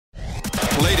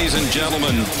ladies and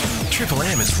gentlemen. Triple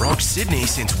M has rocked Sydney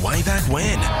since way back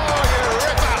when.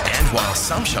 And while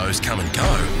some shows come and go,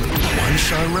 one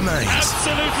show remains.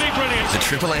 Absolutely brilliant. The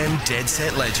Triple M Dead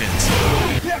Set Legends.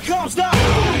 Here comes the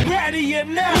ready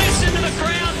and now. Listen to the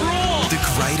crowd roar. The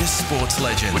greatest sports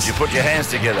legends. Would you put your hands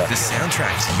together? The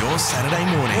soundtrack to your Saturday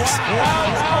mornings.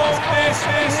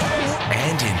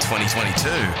 And in 2022,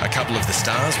 a couple of the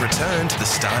stars return to the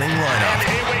starting lineup. And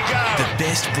here we go. The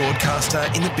best broadcaster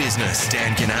in the business,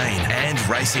 Dan Ganane, and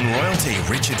racing royalty,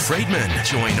 Richard Friedman,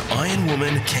 join Iron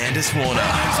Woman, Candice Warner.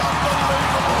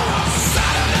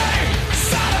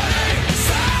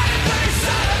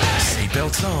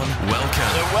 Seatbelts on,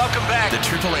 welcome. Welcome back. The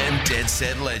Triple M Dead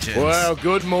Set Legends. Well,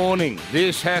 good morning.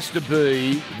 This has to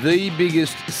be the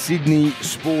biggest Sydney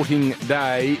sporting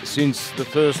day since the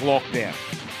first lockdown.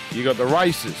 You got the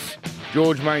races,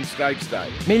 George Main Stakes Day.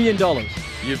 $1 million.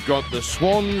 You've got the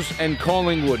Swans and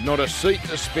Collingwood, not a seat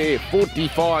to spare,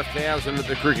 45,000 at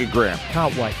the cricket ground.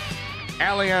 Can't wait.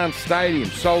 Allianz Stadium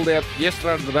sold out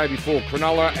yesterday and the day before.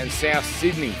 Cronulla and South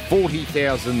Sydney,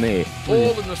 40,000 there.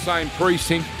 All in the same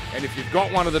precinct. And if you've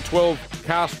got one of the 12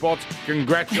 car spots,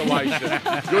 congratulations.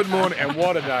 Good morning. And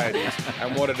what a day it is.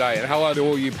 And what a day. And hello to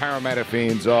all you Parramatta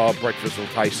fans. Oh, breakfast will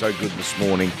taste so good this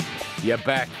morning. You're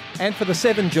back. And for the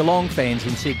 7 Geelong fans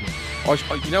in Sydney.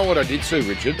 You know what I did see,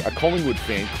 Richard? A Collingwood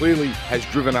fan clearly has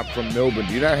driven up from Melbourne.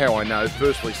 Do you know how I know?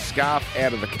 Firstly, scarf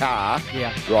out of the car.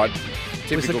 Yeah. Right.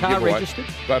 Was the Typical car giveaway. registered?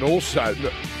 But also,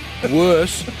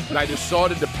 worse, they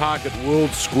decided to park at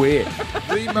World Square.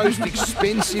 The most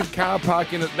expensive car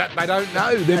park in it. That they don't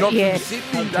know. They're not from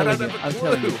Sydney. They don't have a I'm clue.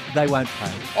 telling you, they won't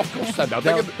pay. Of course they don't.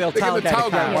 They'll They're going to tailgate a car.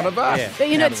 tailgate one of us. Yeah. But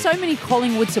you know, so many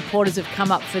Collingwood supporters have come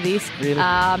up for this. Really?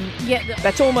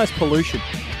 That's almost pollution.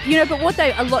 You know, but what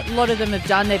a lot of them have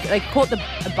done, they caught a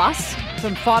bus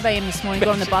from 5 a.m. this morning,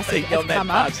 got on the bus and have come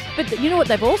up. But you know what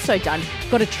they've also done?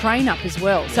 Got a train up as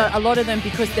well. So a lot of them,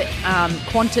 because the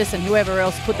Qantas and whoever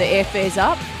else put the airfares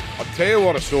up. I'll tell you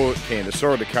what I saw, Candice.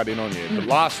 Sorry to cut in on you. But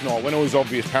last night, when it was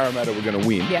obvious Parramatta were going to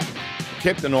win, Yeah. I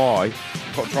kept an eye,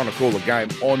 trying to call the game,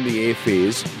 on the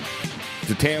airfares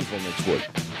to Townsville next week.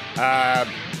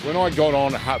 When I got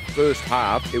on first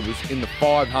half, it was in the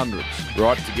 500s,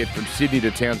 right, to get from Sydney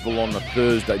to Townsville on the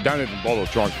Thursday. Don't even bother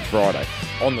trying for Friday.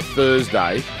 On the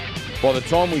Thursday, by the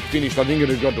time we finished, I think it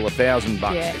had got to $1,000.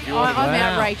 Yeah, If you want I'm to-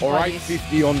 outraged or by this.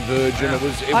 $850 on Virgin.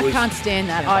 It I was. can't stand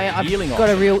that. Sounds like healing I've got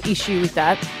a option. real issue with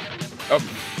that. Um,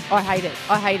 I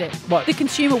hate it. What? The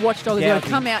consumer watchdog has got to Gouging.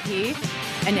 come out here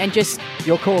and just,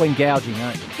 You're calling gouging,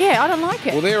 aren't you? yeah, I don't like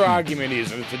it. Well, their argument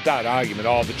is, and it's a dud argument,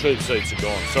 the cheap seats are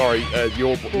gone. Sorry,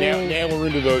 now we're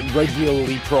into the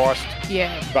regularly priced.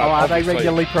 yeah. But Are they obviously-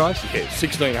 regularly priced? Yeah,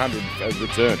 1,600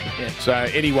 return. Yeah. So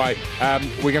anyway,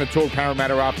 we're going to talk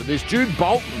Parramatta after this. Jude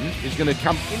Bolton is going to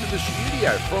come into the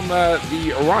studio from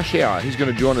the rush hour. He's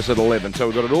going to join us at 11. So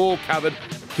we've got it all covered.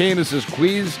 Candice's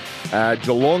quiz.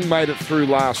 Geelong made it through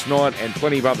last night, and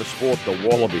plenty of other sport. The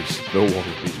Wallabies.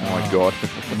 My God.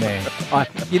 Man,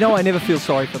 I never feel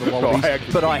sorry for the Wallabies, I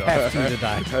but I have to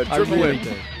today. I Triple really M.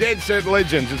 do. Dead Set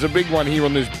Legends. It's a big one here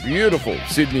on this beautiful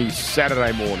Sydney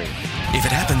Saturday morning. If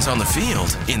it happens on the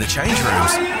field, in the change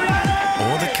rooms,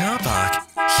 or the car park,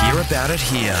 hear about it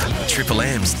here. Triple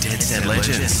M's Dead Set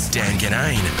Legends. Dan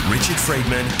Ganane, Richard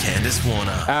Friedman, Candice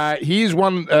Warner. Here's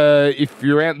one, if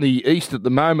you're out in the east at the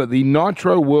moment, the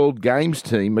Nitro World Games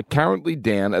team are currently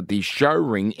down at the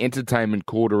Showring Entertainment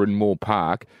Quarter in Moore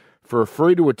Park for a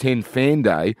free-to-attend fan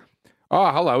day.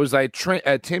 Oh, hello, as they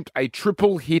attempt a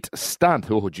triple hit stunt.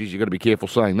 Oh, geez, you've got to be careful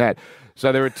saying that.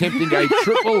 So they're attempting a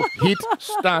triple hit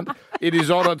stunt. It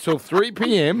is on until 3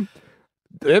 p.m.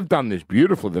 They've done this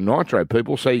beautifully, the Nitro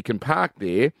people, so you can park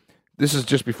there. This is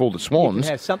just before the You Swans.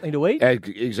 can have something to eat.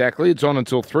 Exactly. It's on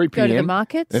until 3 p.m. Go to the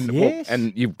markets. And, Yes.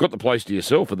 and you've got the place to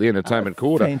yourself at the entertainment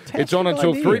quarter. fantastic It's on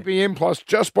until idea. 3 p.m. Plus,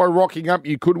 just by rocking up,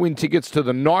 you could win tickets to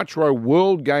the Nitro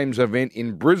World Games event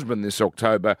in Brisbane this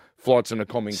October. Flights and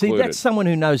accom See, included. that's someone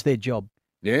who knows their job.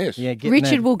 Yes. Yeah, getting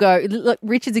Richard that will go. Look,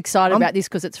 Richard's excited about this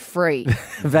because it's free.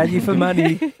 value for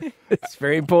money. It's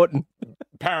very important.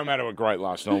 Parramatta were great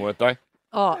last night, weren't they?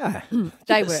 Oh,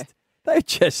 they were.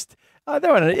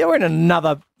 They were in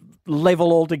another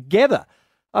level altogether.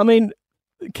 I mean,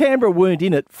 Canberra weren't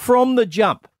in it from the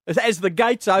jump. As the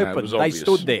gates opened, was they obvious.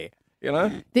 stood there. You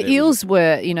know, The Eels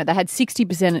were, they had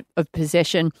 60% of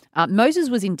possession.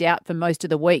 Moses was in doubt for most of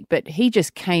the week, but he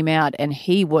just came out and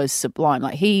he was sublime.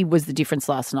 Like, he was the difference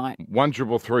last night.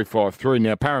 1-333-553.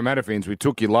 Now, Parramatta fans, we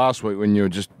took you last week when you were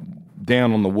just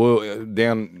down on the world,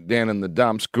 down in the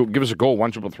dumps. Give us a call,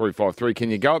 1-333-553.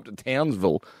 Can you go up to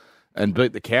Townsville and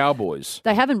beat the Cowboys.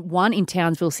 They haven't won in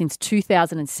Townsville since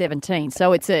 2017,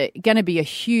 so it's going to be a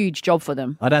huge job for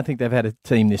them. I don't think they've had a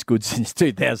team this good since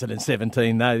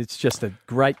 2017, though. It's just a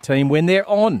great team. When they're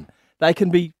on, they can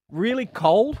be really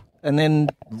cold and then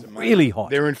really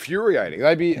hot. They're infuriating.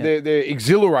 They're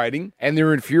exhilarating and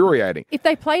they're infuriating. If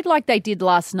they played like they did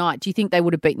last night, do you think they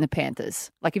would have beaten the Panthers?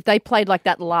 Like if they played like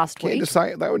that last week? To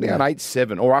say they were down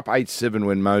 8-7 or up 8-7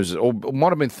 when Moses, or it might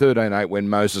have been 13-8 when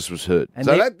Moses was hurt. And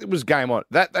so that was game on.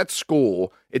 That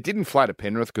score, it didn't flatter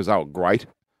Penrith because they were great.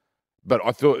 But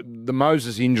I thought the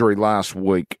Moses injury last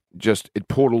week it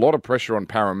poured a lot of pressure on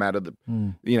Parramatta.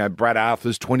 Brad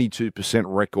Arthur's 22%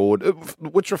 record,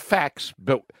 which are facts,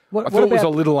 but I thought it was a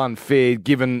little unfair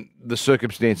given the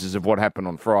circumstances of what happened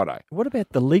on Friday. What about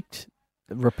the leaked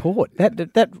report?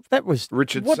 That was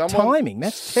Richard. Timing?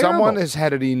 That's terrible. Someone has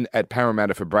had it in at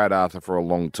Parramatta for Brad Arthur for a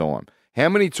long time. How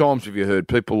many times have you heard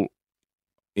people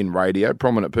in radio,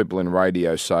 prominent people in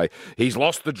radio, say he's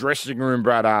lost the dressing room,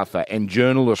 Brad Arthur, and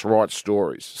journalists write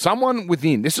stories? Someone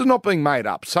within, this is not being made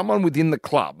up, someone within the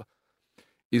club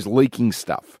is leaking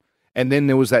stuff. And then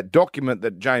there was that document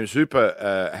that James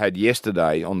Hooper had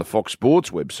yesterday on the Fox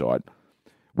Sports website,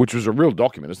 which was a real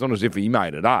document. It's not as if he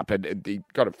made it up. He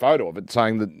got a photo of it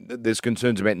saying that there's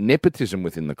concerns about nepotism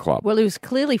within the club. Well, he was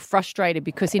clearly frustrated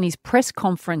because in his press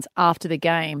conference after the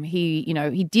game, he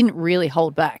didn't really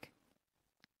hold back.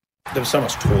 There was so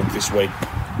much talk this week,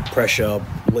 pressure,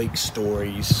 leak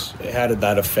stories. How did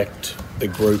that affect the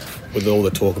group with all the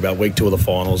talk about week 2 of the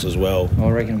finals as well? I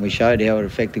reckon we showed how it would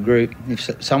affect the group. If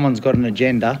someone's got an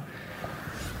agenda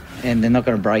and they're not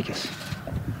going to break us.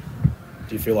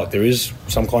 Do you feel like there is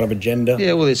some kind of agenda?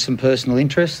 Yeah, well, there's some personal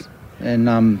interest. And,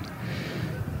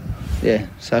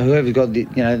 so whoever's got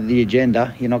the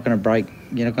agenda, you're not going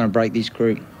to break this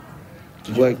group.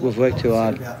 We've worked too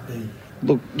hard.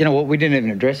 Look, you know what? We didn't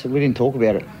even address it. We didn't talk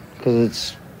about it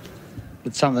because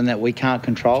it's something that we can't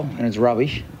control and it's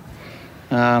rubbish.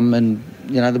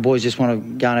 The boys just want to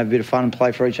go and have a bit of fun and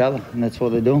play for each other, and that's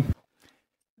what they're doing.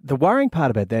 The worrying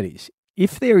part about that is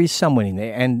if there is someone in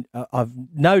there, and I've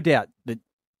no doubt that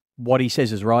what he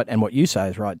says is right and what you say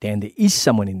is right, Dan, there is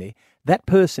someone in there. That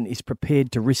person is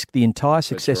prepared to risk the entire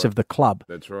success of the club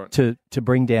to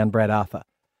bring down Brad Arthur.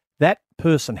 That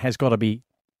person has got to be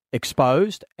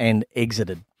exposed and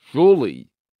exited. Surely,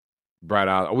 Brad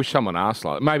Arthur, I wish someone asked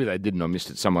like that. Maybe they didn't, I missed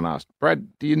it. Someone asked, Brad,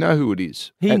 do you know who it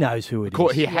is? He knows who it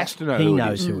is. He has to know who it is. He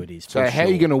knows who it is. So how are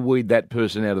you going to weed that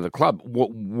person out of the club?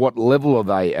 What level are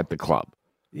they at the club?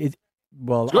 It's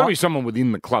got to be someone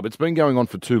within the club. It's been going on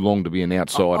for too long to be an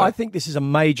outsider. I think this is a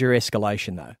major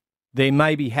escalation, though. There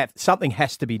may be something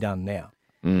has to be done now.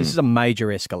 This is a major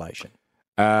escalation.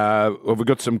 Have we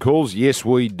got some calls? Yes,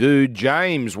 we do.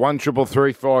 James,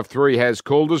 133353 has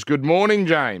called us. Good morning,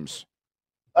 James.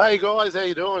 Hey, guys. How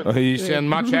you doing? You sound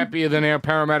much happier than our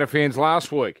Parramatta fans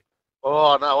last week.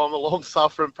 Oh, no, I'm a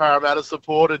long-suffering Parramatta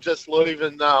supporter, just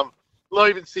leaving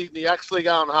Sydney, actually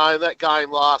going home. That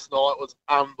game last night was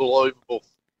unbelievable.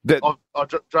 I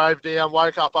drove down,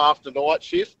 woke up after night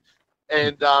shift,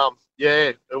 and,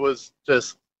 it was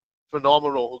just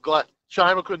phenomenal.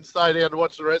 Shame I couldn't stay down to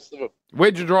watch the rest of them.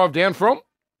 Where'd you drive down from?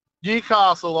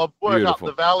 Newcastle. I worked up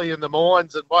the valley in the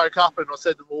mines and woke up and I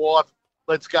said to my wife,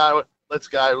 let's go.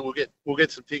 We'll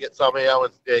get some tickets somehow,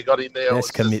 and got in there.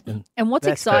 That's commitment. And what's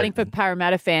exciting for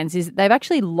Parramatta fans is they've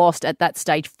actually lost at that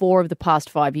stage 4 of the past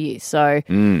 5 years. So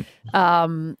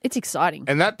it's exciting.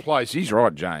 And that place, he's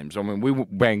right, James. I mean, we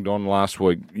banged on last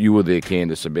week. You were there,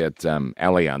 Candice, about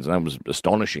Allianz, and that was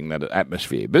astonishing, that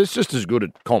atmosphere. But it's just as good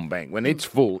at CommBank. When it's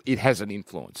full, it has an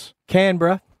influence.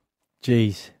 Canberra,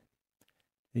 geez,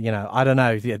 I don't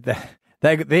know.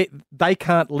 They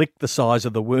can't lick the size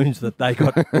of the wounds that they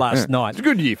got last night. It's a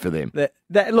good year for them.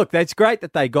 Look, that's great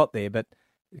that they got there, but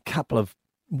a couple of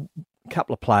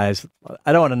players,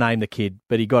 I don't want to name the kid,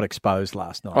 but he got exposed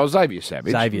last night. Oh, Xavier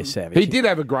Savage. He did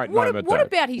have a great moment, though. What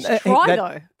about his try,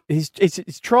 though? His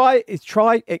try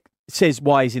it says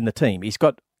why he's in the team. He's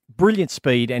got brilliant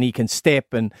speed and he can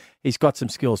step and he's got some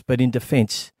skills, but in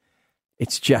defence,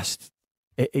 it's just...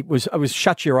 It was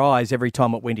shut your eyes every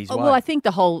time it went his way. Well, I think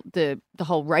the whole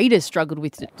Raiders struggled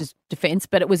with defence,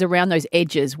 but it was around those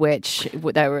edges which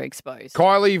they were exposed.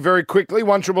 Kylie, very quickly,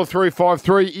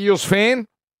 133353, Eels fan?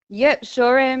 Yep,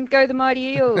 sure am. Go the mighty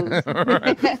Eels.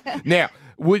 Right. Now,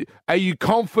 are you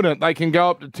confident they can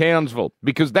go up to Townsville?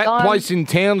 Because that place in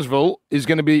Townsville is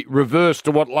going to be reversed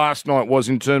to what last night was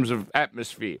in terms of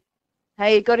atmosphere.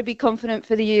 Hey, got to be confident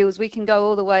for the Eels. We can go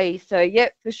all the way. So,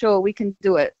 yep, for sure, we can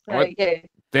do it. So, yeah.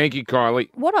 Thank you, Kylie.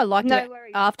 What I liked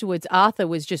afterwards, Arthur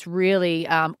was just really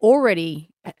already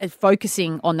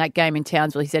focusing on that game in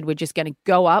Townsville. He said, we're just going to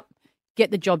go up,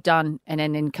 get the job done, and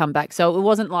then come back. So it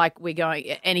wasn't like we're going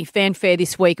any fanfare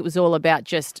this week. It was all about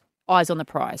just eyes on the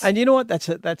prize. And you know what?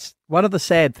 That's one of the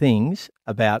sad things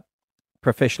about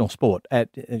professional sport.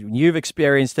 You've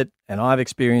experienced it, and I've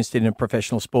experienced it in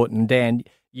professional sport. And Dan,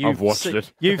 I've watched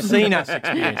it. You've seen us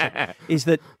experience it. Is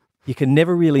that you can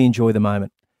never really enjoy the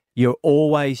moment. You're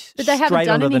always but they haven't straight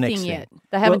done onto the anything next yet. thing.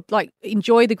 They haven't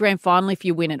enjoy the grand final if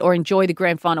you win it, or enjoy the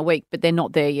grand final week, but they're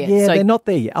not there yet. Yeah, they're not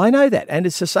there yet. I know that, and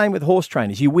it's the same with horse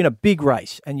trainers. You win a big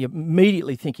race, and you're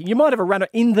immediately thinking you might have a runner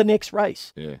in the next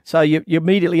race. Yeah. So you're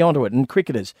immediately onto it. And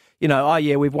cricketers,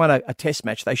 we've won a test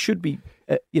match. They should be,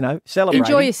 celebrating.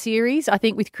 Enjoy a series. I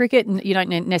think with cricket, you don't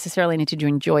necessarily need to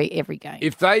enjoy every game.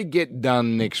 If they get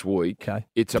done next week,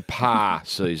 it's a par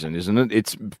season, isn't it?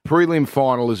 It's prelim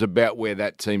final is about where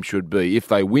that team should be. If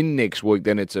they win next week,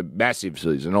 then it's a massive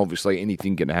season. Obviously,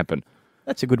 anything can happen.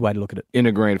 That's a good way to look at it. In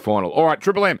a grand final. All right,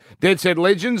 Triple M, Dead Set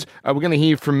Legends. We're going to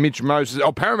hear from Mitch Moses.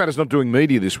 Parramatta's not doing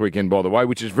media this weekend, by the way,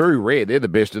 which is very rare. They're the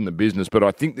best in the business, but I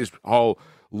think this whole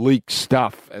leak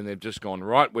stuff, and they've just gone,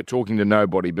 right, we're talking to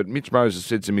nobody. But Mitch Moses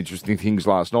said some interesting things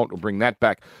last night. We'll bring that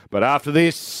back. But after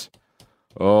this,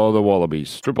 the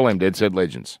Wallabies. Triple M, Dead Set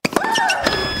Legends.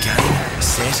 Game,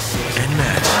 set, and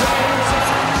match.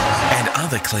 And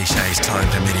other cliches time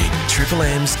permitting. Triple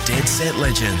M's Dead Set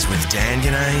Legends with Dan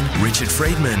Ganane, Richard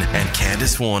Friedman, and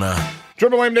Candice Warner.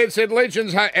 Triple M Dead Set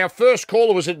Legends. Hey, our first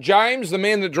caller was James, the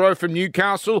man that drove from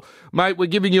Newcastle. Mate, we're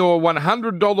giving you a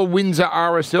 $100 Windsor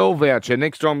RSL voucher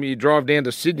next time you drive down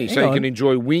to Sydney, so you can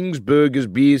enjoy wings, burgers,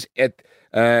 beers at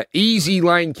Easy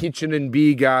Lane Kitchen and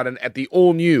Beer Garden at the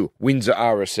all-new Windsor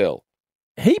RSL.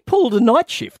 He pulled a night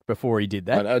shift before he did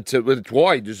that. It's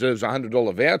why he deserves a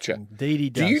 $100 voucher. Indeed he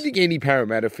does. Do you think any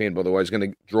Parramatta fan, by the way, is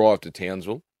going to drive to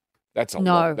Townsville? That's a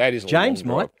long, that is a James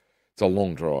long drive. might. It's a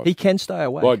long drive. He can stay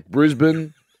away. Like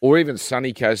Brisbane or even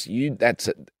Sunny Coast. That's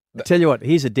it. I tell you what,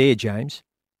 here's a dare, James.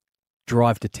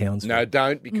 Drive to Townsville. No,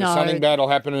 don't, because something bad will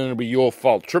happen and it'll be your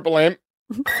fault. Triple M.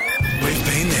 We've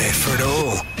been there for it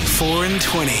all. 4 and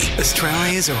 20,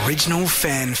 Australia's original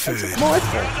fan food. It's my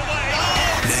fault.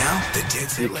 Now, the Dead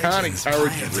Set Legends play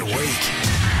of the week.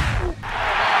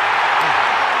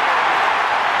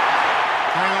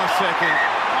 Hang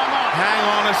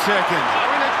on a second.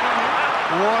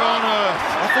 What on earth?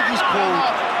 I think he's called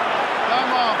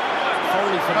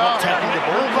Foley for not tapping the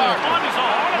ball.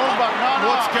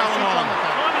 What's going on?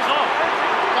 Time is off.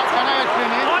 Can I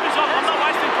explain it? Time is off. I'm not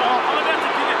wasting time. I'm about to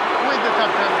kick it. With the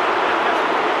captain.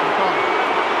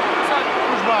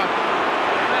 Who's back?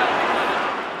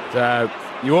 So,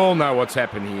 you all know what's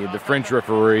happened here. The French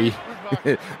referee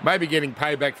maybe getting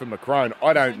payback from Macron.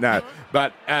 I don't know.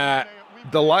 But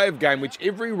delay of game, which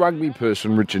every rugby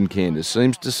person, Rich and Candace,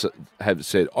 seems to have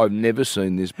said, I've never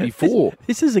seen this before.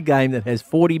 This is a game that has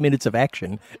 40 minutes of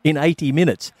action in 80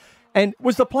 minutes. And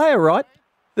was the player right?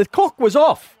 The clock was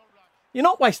off. You're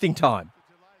not wasting time.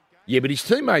 Yeah, but his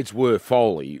teammates were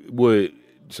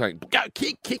saying, go,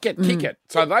 kick it.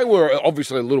 So they were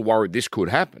obviously a little worried this could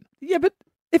happen. Yeah, but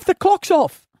if the clock's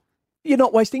off, you're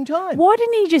not wasting time. Why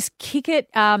didn't he just kick it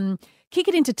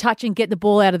into touch and get the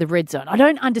ball out of the red zone? I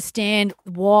don't understand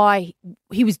why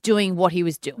he was doing what he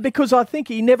was doing. Because I think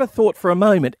he never thought for a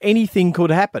moment anything could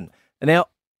happen. Now,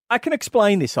 I can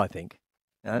explain this, I think.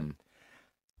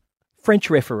 French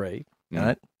referee,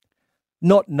 right?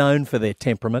 Not known for their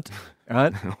temperament,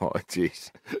 right? Oh,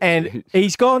 jeez. And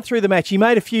he's gone through the match. He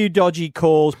made a few dodgy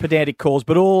calls, pedantic calls,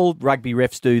 but all rugby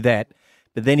refs do that.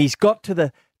 But then he's got to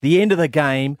the end of the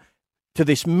game, to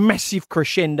this massive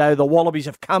crescendo. The Wallabies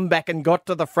have come back and got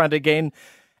to the front again.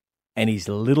 And his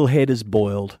little head has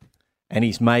boiled. And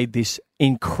he's made this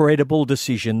incredible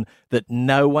decision that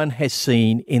no one has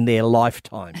seen in their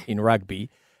lifetime in rugby.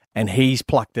 And he's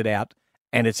plucked it out.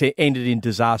 And it's ended in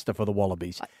disaster for the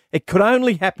Wallabies. It could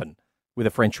only happen with a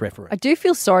French referee. I do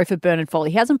feel sorry for Bernard Foley.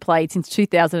 He hasn't played since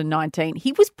 2019.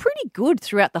 He was pretty good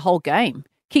throughout the whole game.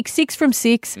 Kicked 6 from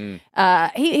 6.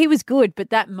 He was good, but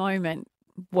that moment,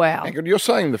 wow. You're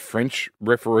saying the French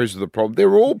referees are the problem.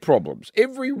 They're all problems.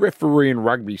 Every referee in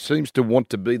rugby seems to want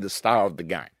to be the star of the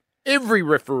game. Every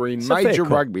referee in major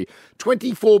rugby.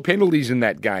 24 penalties in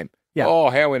that game. Yeah. Oh,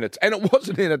 how entertaining. And it was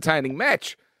an entertaining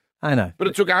match. I know. But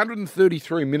it took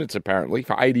 133 minutes, apparently,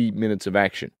 for 80 minutes of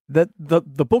action. The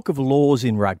book of laws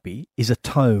in rugby is a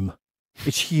tome.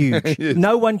 It's huge.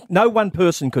 No one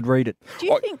person could read it. Do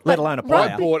you think, let alone a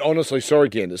player? I bought, honestly, sorry,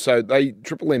 Candace. So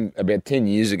Triple M about 10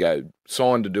 years ago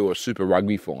signed to do a Super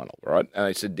Rugby final, right? And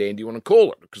they said, Dan, do you want to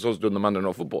call it? Because I was doing the Monday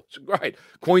Night Football. I said, great.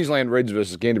 Queensland Reds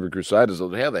versus Canterbury Crusaders. I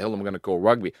said, how the hell am I going to call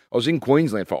rugby? I was in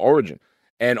Queensland for Origin,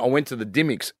 and I went to the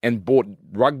Dimmicks and bought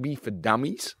Rugby for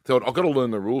Dummies. Thought, I've got to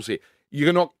learn the rules here.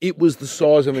 you're not. It was the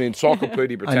size of an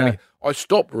Encyclopedia Britannica. I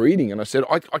stopped reading and I said,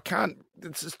 I can't.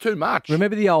 It's just too much.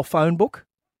 Remember the old phone book?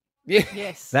 Yeah.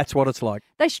 Yes. That's what it's like.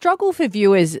 They struggle for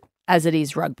viewers as it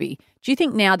is rugby. Do you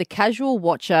think now the casual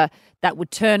watcher that would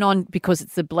turn on because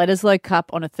it's the Bledisloe Cup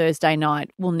on a Thursday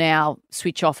night will now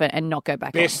switch off it and not go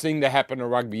back Best on? thing to happen to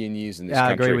rugby in years in this I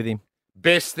country. agree with him.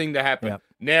 Best thing to happen. Yep.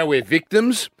 Now we're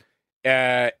victims.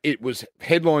 It was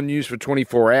headline news for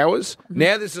 24 hours. Mm-hmm.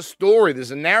 Now there's a story.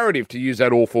 There's a narrative, to use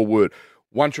that awful word.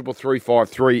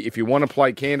 133353. If you want to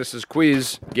play Candace's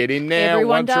quiz, get in now.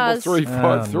 Everyone does.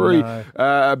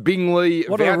 133353. Bingley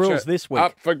What are the voucher rules this week?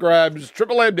 up for grabs.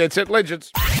 Triple M Dead Set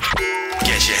Legends.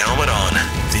 Get your helmet on.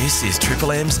 This is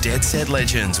Triple M's Dead Set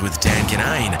Legends with Dan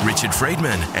Ganane, Richard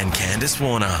Friedman, and Candace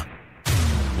Warner.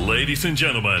 Ladies and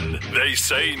gentlemen, they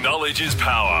say knowledge is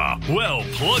power. Well,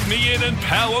 plug me in and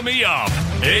power me up.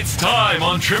 It's time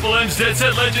on Triple M's Dead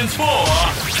Set Legends for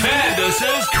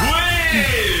Candace's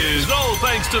Quiz. All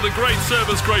thanks to the great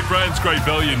service, great brands, great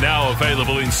value, now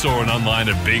available in store and online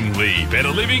at Bing Lee. Better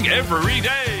living every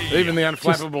day. Even the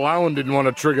unflappable Owen didn't want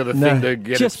to trigger the thing to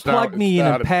get just it started. plug me in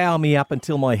and power me up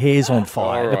until my hair's on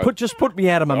fire. All right. Just put me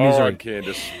out of my All misery. right,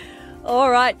 Candace.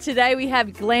 All right, today we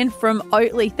have Glenn from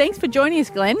Oatley. Thanks for joining us,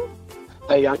 Glenn.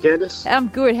 How you going, Candace? I'm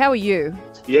good. How are you?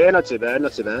 Yeah, not too bad,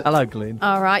 not too bad. Hello, Glenn.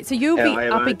 All right, so you'll How be are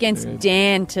you, up mate? against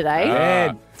Dan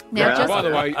today. By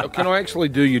the way, can I actually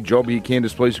do your job here,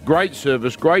 Candace, please? Great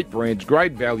service, great brands,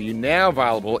 great value, now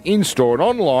available in-store and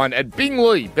online at Bing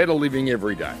Lee. Better living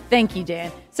every day. Thank you,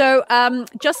 Dan. So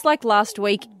just like last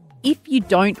week, if you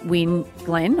don't win,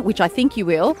 Glenn, which I think you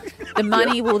will, the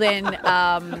money will then...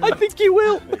 I think you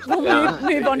will. We'll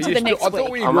move on to the next I week.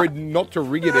 thought we agreed not to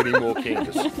rig it anymore,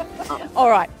 Candace. All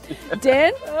right.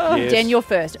 Dan, Yes. Dan, you're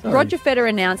first. Sorry. Roger Federer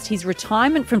announced his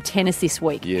retirement from tennis this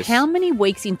week. Yes. How many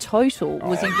weeks in total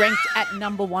was he ranked at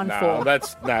number one for?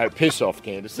 Piss off,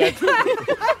 Candace.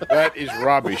 That is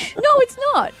rubbish. No, it's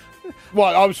not.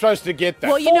 What, I'm supposed to get that?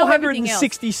 Well, you know everything else.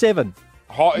 467.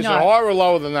 Is No. it higher or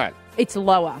lower than that? It's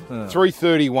lower.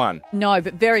 331. No,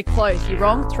 but very close. You're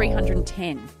wrong.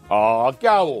 310. Oh,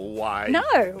 go away.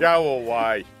 No. Go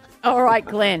away. All right,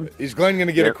 Glenn. Is Glenn going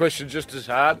to get a question just as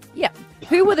hard? Yeah.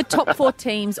 Who were the top four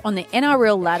teams on the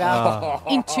NRL ladder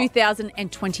in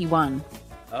 2021?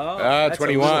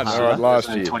 21. All right, last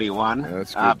year. 21. Yeah,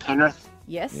 that's good. Penrith.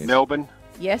 Yes. Melbourne.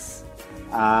 Yes.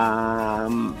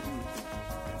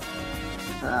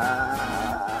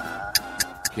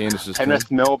 Candace's Penrith,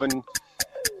 turn. Melbourne,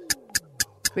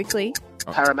 Quickly.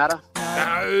 Parramatta.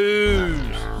 No.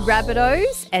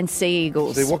 Rabbitohs and Sea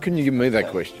Eagles. See, what can you give me that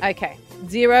question? Okay.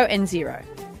 0 and 0.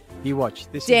 You watch.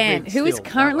 This Dan, is who is still,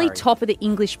 don't currently worry. top of the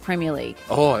English Premier League?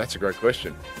 Oh, that's a great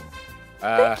question.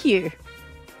 Thank you.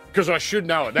 Because I should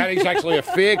know it. That is actually a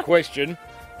fair question.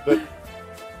 But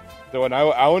do I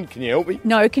know, Owen? Can you help me?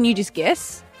 No, can you just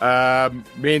guess?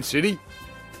 Man City.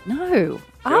 No.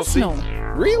 Chelsea? Arsenal.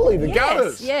 Really? The Yes,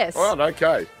 Gunners? yes. Right,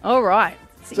 okay. All right.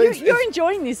 So So you're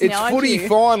enjoying this It's now, aren't footy you?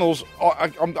 finals.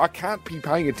 I can't be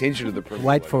paying attention to the Premier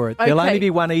Wait League. for it. There'll Okay. only be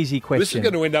one easy question. This is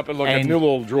going to end up in like And- a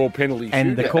nil-all draw penalty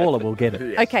And the shootout. caller will get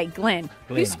it. Okay, Glenn.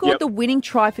 Who Glenn. scored the winning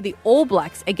try for the All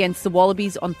Blacks against the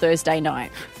Wallabies on Thursday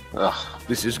night?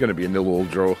 This is going to be a nil-all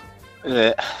draw.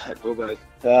 Yeah, it will be.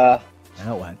 No,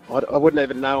 it won't. I wouldn't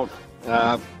even know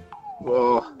him.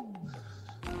 Well,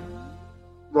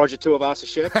 Roger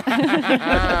Tuivasa-Sheck.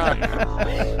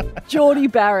 Geordie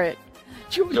Barrett.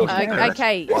 Geordie Barrett.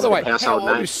 Okay. By the way, Household how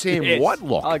old name. is Sam Yes,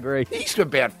 Whitelock? I agree. He's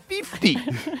about 50. He's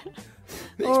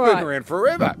All been right. around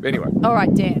forever. Anyway. All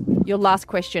right, Dan, your last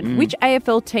question. Mm. Which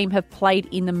AFL team have played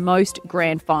in the most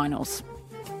grand finals?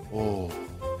 Oh.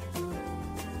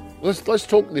 Let's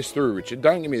talk this through, Richard.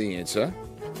 Don't give me the answer.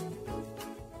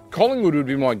 Collingwood would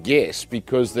be my guess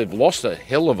because they've lost a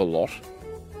hell of a lot.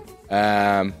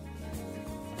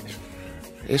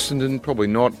 Essendon, probably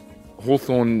not.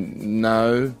 Hawthorn,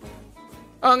 no.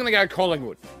 I'm going to go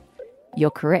Collingwood.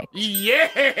 You're correct.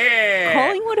 Yeah!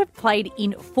 Collingwood have played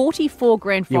in 44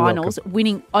 grand You're finals,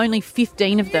 winning only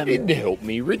 15 of them. You didn't help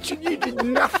me, Richard. You did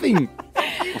nothing.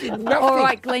 You did nothing. All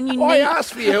right, Glenn, you I need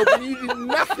asked for your help and you did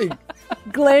nothing.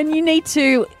 Glenn, you need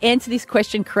to answer this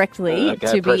question correctly Okay,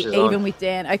 to be pressure's even on. with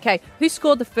Dan. Okay, who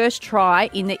scored the first try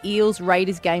in the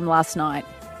Eels-Raiders game last night?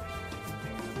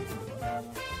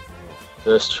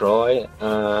 First try.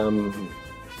 Wanga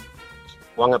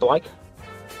Blake.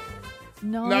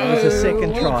 No. No, was the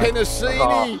second try.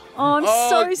 Penasini. Oh, I'm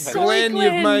so sorry, Glenn,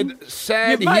 Glenn. you've made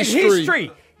sad You've made history.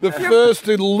 history. The first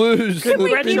to lose.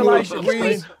 Congratulations, the Glenn.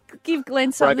 quiz. Give Glenn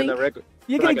Breaking the something. record.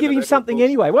 You're going to give him something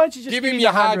anyway. Why don't you just give him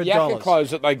your hard yakka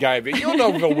clothes that they gave you? You're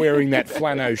not wearing that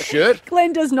flannel shirt.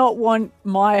 Glenn does not want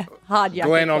my hard yakka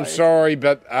Glenn, clothes. I'm sorry,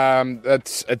 but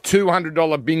that's a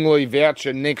 $200 Bingley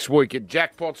voucher next week. It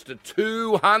jackpots to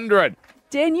 $200.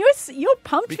 Dan, you're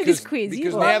pumped for this quiz. Because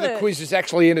you now love the it. quiz is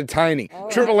actually entertaining.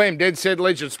 Triple M, Dead Set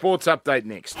Legend Sports Update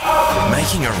next.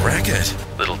 Making a racket.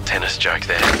 Little tennis joke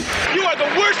there. You are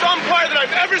the worst umpire that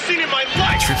I've ever seen in my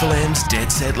life. Triple M's Dead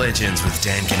Set Legends with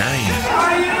Dan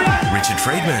Ganane, Richard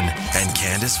Friedman, and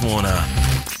Candace Warner.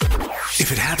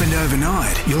 If it happened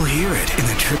overnight, you'll hear it in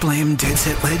the Triple M Dead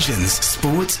Set Legends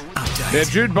Sports Update. Now,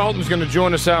 Jude Bolton's going to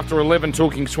join us after 11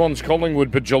 talking Swans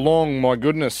Collingwood, but Geelong, my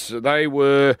goodness, they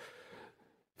were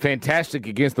fantastic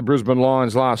against the Brisbane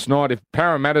Lions last night. If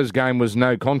Parramatta's game was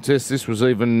no contest, this was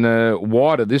even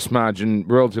wider, this margin,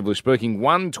 relatively speaking,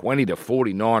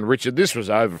 120-49. Richard, this was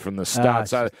over from the start.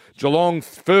 So Geelong,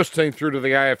 first team through to the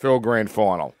AFL Grand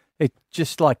Final. It's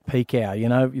just like peak hour,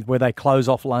 where they close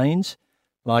off lanes.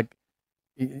 Like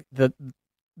the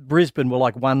Brisbane were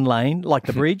like one lane, like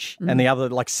the bridge, and the other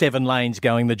like 7 lanes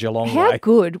going the Geelong way. How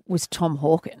good was Tom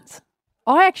Hawkins?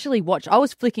 I actually watched. I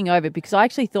was flicking over because I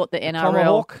actually thought the NRL.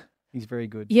 Tomahawk, he's very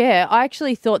good. Yeah, I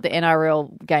actually thought the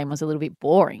NRL game was a little bit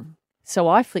boring, so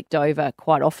I flicked over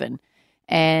quite often.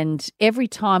 And every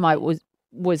time I was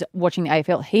watching the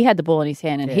AFL, he had the ball in his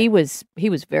hand, and he was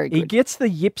very good. He gets the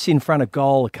yips in front of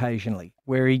goal occasionally,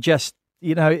 where he just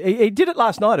he did it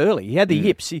last night early. He had the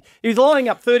yips. He was lining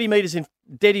up 30 metres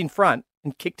dead in front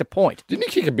and kicked a point. Didn't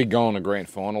he kick a big goal in a grand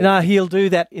final? No, he'll do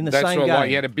that in the same game. Like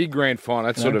he had a big grand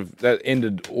final. That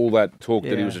ended all that talk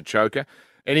that he was a choker.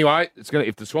 Anyway,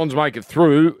 if the Swans make it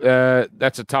through,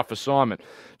 that's a tough assignment.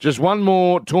 Just one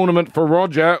more tournament for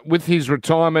Roger. With his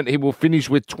retirement, he will finish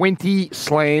with 20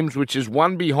 slams, which is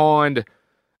one behind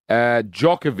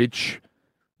Djokovic.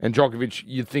 And Djokovic,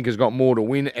 you'd think, has got more to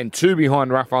win, and 2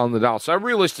 behind Rafael Nadal. So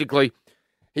realistically,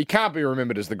 he can't be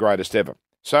remembered as the greatest ever.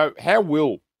 So how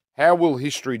will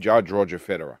history judge Roger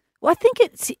Federer? Well, I think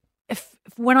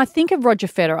when I think of Roger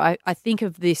Federer, I think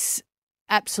of this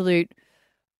absolute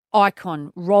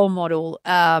icon, role model.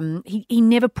 He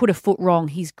never put a foot wrong.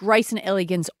 His grace and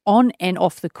elegance on and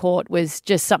off the court was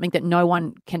just something that no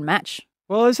one can match.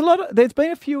 Well, there's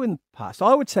been a few in the past.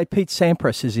 I would say Pete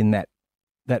Sampras is in that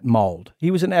mould.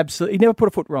 He was he never put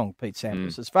a foot wrong, Pete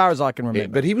Sampras, as far as I can remember.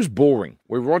 Yeah, but he was boring,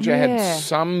 where Roger had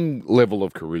some level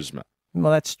of charisma.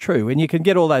 Well, that's true. And you can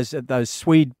get all those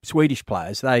Swedish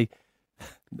players. They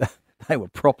were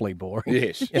properly boring.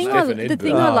 Yes. The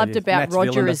thing I loved about Mats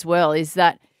Roger Wilander as well is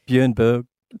that Björn Berg,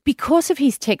 because of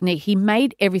his technique, he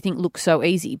made everything look so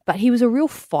easy, but he was a real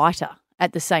fighter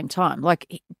at the same time.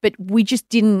 But we just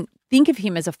didn't think of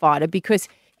him as a fighter because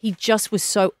he just was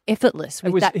so effortless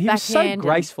with that backhand. He was so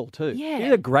graceful too. Yeah.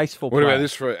 He's a graceful player. What about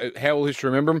this for how will history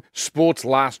remember him? Sport's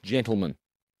last gentleman.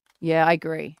 Yeah, I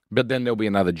agree. But then there'll be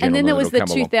another gentleman. And then there was the that'll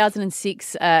come along.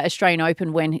 2006 Australian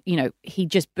Open when, he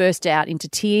just burst out into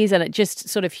tears and it just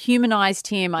sort of humanised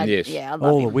him. Yes. Yeah, I love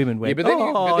all him. the women went, but then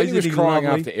he was crying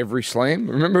lovely? after every slam.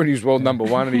 Remember when he was world number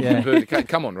one and he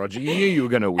come on, Roger, you knew you were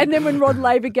going to win. And then when Rod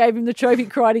Laver gave him the trophy, he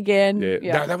cried again.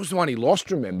 Yeah. No, that was the one he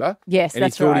lost, remember? Yes, and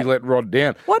that's he thought right. he let Rod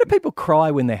down. Why do people cry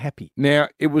when they're happy? Now,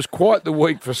 it was quite the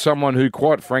week for someone who,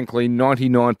 quite frankly,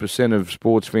 99% of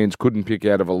sports fans couldn't pick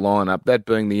out of a lineup, that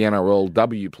being the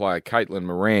NRLW player Caitlin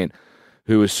Moran,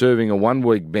 who was serving a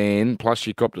 1-week ban, plus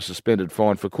she copped a suspended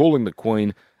fine for calling the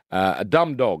Queen a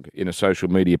dumb dog in a social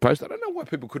media post. I don't know why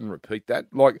people couldn't repeat that,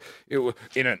 like it was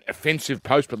in an offensive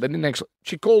post, but they didn't actually.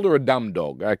 She called her a dumb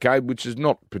dog, okay, which is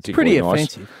not particularly Pretty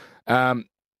nice. offensive.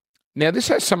 Now, this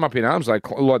has some up in arms, like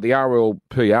the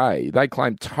RLPA. They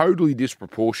claim totally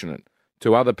disproportionate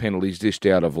to other penalties dished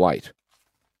out of late.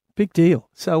 Big deal.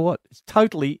 So what? It's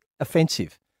totally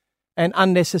offensive and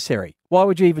unnecessary. Why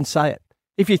would you even say it?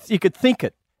 If you could think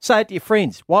it, say it to your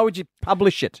friends. Why would you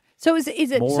publish it? So is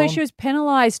it? Moron. So she was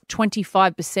penalised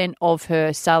 25% of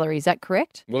her salary. Is that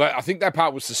correct? Well, I think that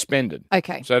part was suspended.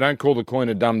 Okay. So don't call the Queen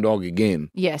a dumb dog again.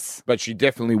 Yes. But she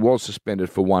definitely was suspended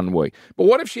for 1 week. But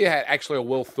what if she had actually a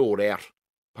well thought out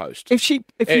post? If she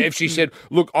said,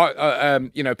 "Look,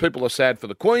 people are sad for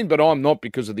the Queen, but I'm not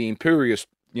because of the imperious,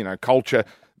 culture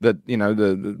that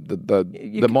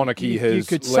the monarchy has." You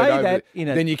could led say over that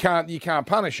then you can't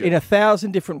punish it in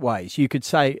 1,000 different ways. You could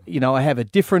say, I have a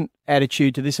different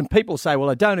attitude to this, and people say, well,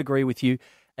 I don't agree with you,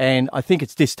 and I think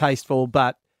it's distasteful,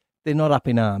 but they're not up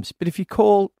in arms. But if you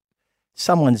call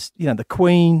someone's, the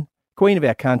Queen of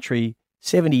our country,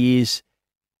 70 years,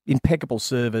 impeccable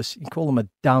service, you call them a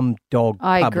dumb dog.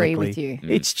 I publicly, agree with you.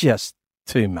 It's just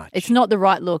too much. It's not the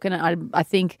right look, and I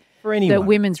think for anyone. the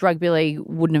Women's Rugby League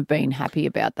wouldn't have been happy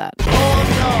about that.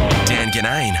 Dan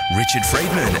Ganane, Richard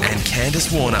Friedman and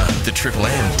Candace Warner, the Triple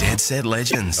M Dead Set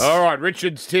Legends. All right,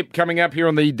 Richard's tip coming up here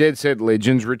on the Dead Set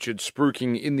Legends. Richard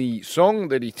spruiking in the song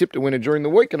that he tipped a winner during the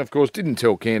week and, of course, didn't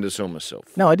tell Candace or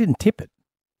myself. No, I didn't tip it.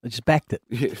 I just backed it.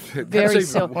 Yeah, Very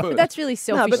selfish. But that's really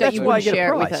selfish that you wouldn't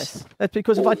share it with us. That's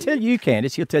because if I tell you,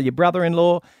 Candace, you'll tell your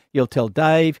brother-in-law, you'll tell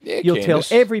Dave, you'll Candace.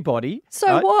 tell everybody. So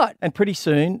right? what? And pretty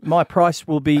soon, my price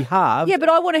will be halved. Yeah, but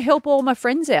I want to help all my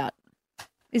friends out.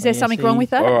 Is there something wrong with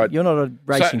that? All right. You're not a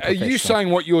racing So are you professional. saying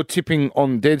what you're tipping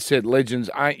on Dead Set Legends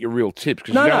aren't your real tips?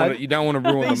 Because you don't want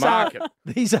to ruin the These market.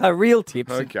 These are real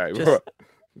tips. Okay, Just right.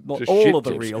 not Just all shit of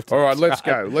the tips. real tips. All right, let's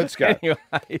go. Let's go.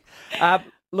 Anyway,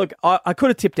 look, I could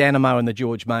have tipped Animo in the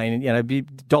George Main, be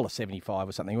 $1.75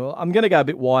 or something. Well, I'm going to go a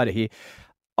bit wider here.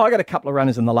 I got a couple of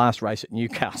runners in the last race at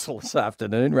Newcastle this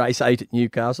afternoon, race 8 at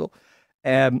Newcastle.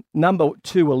 Number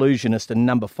 2 Illusionist and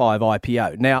number 5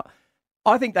 IPO. Now,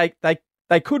 I think they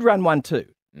could run 1-2,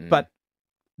 but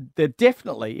they're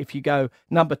definitely, if you go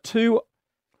number 2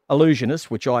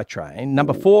 Illusionist, which I train,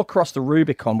 number 4 Cross the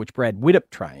Rubicon, which Brad Widdop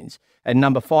trains, and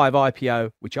number 5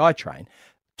 IPO, which I train,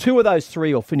 2 of those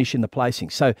 3 will finish in the placing.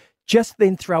 So just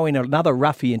then throw in another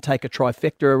roughie and take a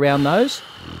trifecta around those,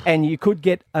 and you could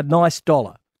get a nice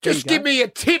dollar. Just give me a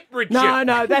tip, Richard.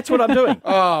 No, that's what I'm doing.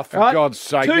 Oh, for God's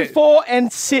sake. 2, 4,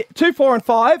 and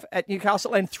 5 at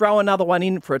Newcastle, and throw another one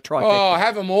in for a trifecta. Oh,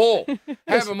 have them all.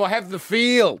 Have them all. Have the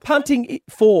field. Punting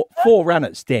four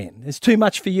runners, Dan. There's too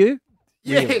much for you?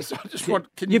 Yes, I just want...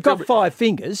 You've got 5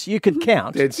 fingers. You could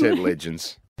count. Dead Set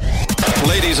Legends.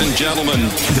 Ladies and gentlemen,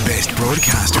 the best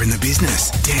broadcaster in the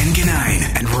business, Dan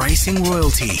Ganane, and racing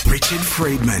royalty, Richard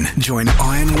Friedman, join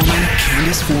Iron Woman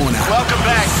Candace Warner. Welcome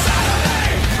back.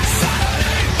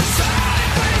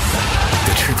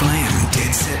 The Triple M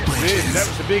Dead Set Legends. That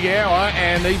was a big hour,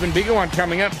 and an even bigger one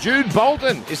coming up. Jude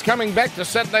Bolton is coming back to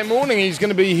Saturday morning. He's going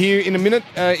to be here in a minute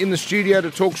in the studio to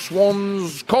talk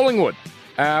Swans Collingwood.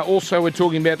 Also, we're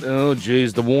talking about,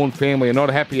 the Warren family are not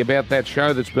happy about that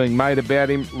show that's being made about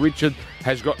him. Richard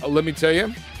has got, let me tell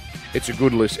you, it's a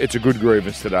good list. It's a good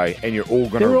grievance today, and you're all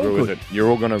going to agree with it. You're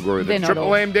all going to agree with it.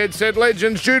 Triple M Dead Set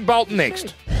Legends, Jude Bolton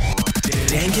next.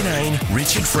 Dan Ganane,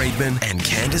 Richard Friedman and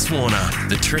Candace Warner,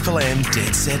 the Triple M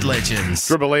Dead Set Legends.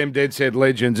 Triple M Dead Set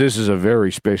Legends. This is a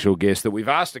very special guest that we've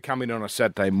asked to come in on a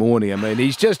Saturday morning. I mean,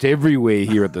 he's just everywhere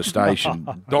here at the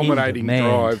station, dominating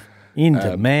drive. In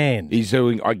demand. He's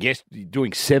doing, I guess,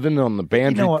 7 on the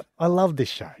boundary. You know what? I love this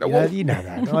show. You know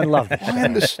that. I love this show. I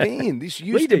understand. This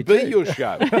used to be your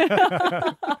show.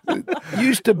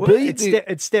 Used to be.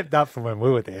 It stepped up from when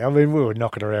we were there. I mean, we were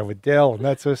knocking around with Dell and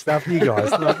that sort of stuff. You guys,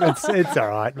 it's all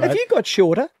right, mate. Have you got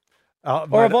shorter?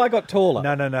 Or have I got taller?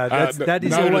 No. That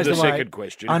is no always to the the way. second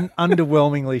question.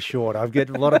 Underwhelmingly short. I get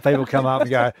a lot of people come up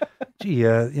and go, "Gee,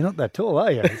 you're not that tall,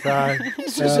 are you?" So,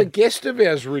 this is a guest of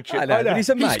ours, Richard. I know, but he's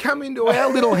a mate. He's come into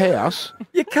our little house.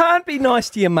 You can't be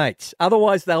nice to your mates,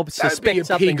 otherwise they'll suspect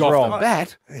something's wrong. Off the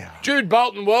bat. Jude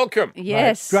Bolton, welcome.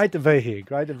 Yes. Mate, great to be here.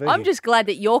 I'm just glad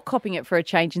that you're copping it for a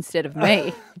change instead of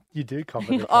me. You do cop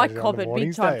it. I cop it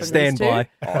big time from Stand these by.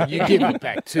 Oh, you give it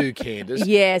back too, Candace.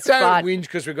 Yes, Don't but... whinge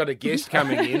because we've got a guest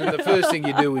coming in, and the first thing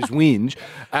you do is whinge.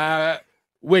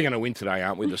 We're going to win today,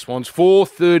 aren't we, the Swans?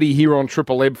 4:30 here on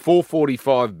Triple M,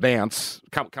 4:45 bounce.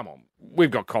 Come on.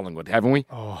 We've got Collingwood, haven't we?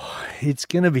 Oh, it's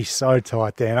going to be so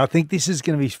tight, Dan. I think this is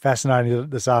going to be fascinating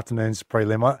this afternoon's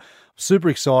prelim. I'm super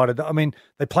excited. I mean,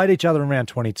 they played each other in round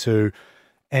 22,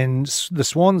 and the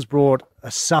Swans brought a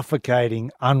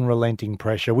suffocating, unrelenting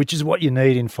pressure, which is what you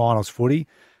need in finals footy.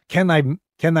 Can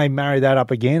they marry that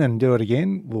up again and do it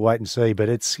again? We'll wait and see, but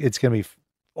it's going to be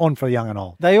on for young and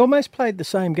old. They almost played the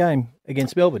same game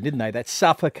against Melbourne, didn't they? That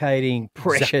suffocating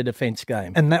pressure defence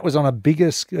game. And that was on a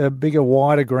bigger,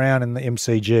 wider ground in the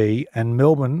MCG, and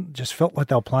Melbourne just felt like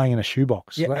they were playing in a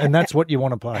shoebox. Yeah, and that's what you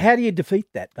want to play. How do you defeat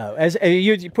that, though? As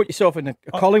you put yourself in a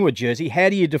Collingwood jersey, how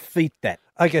do you defeat that?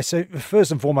 Okay, so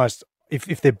first and foremost,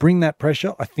 if they bring that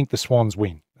pressure, I think the Swans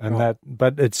win. And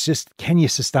but it's just, can you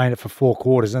sustain it for 4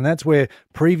 quarters? And that's where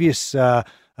previous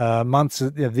months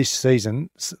of this season,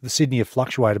 the Sydney have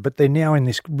fluctuated, but they're now in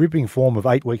this ripping form of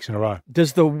 8 weeks in a row.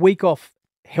 Does the week off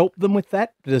help them with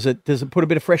that? Does it put a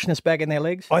bit of freshness back in their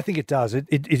legs? I think it does. It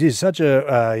is such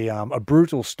a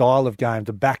brutal style of game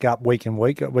to back up week in,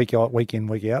 week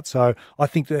out. So I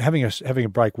think that having a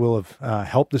break will have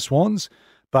helped the Swans.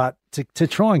 But to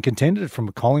try and contend it from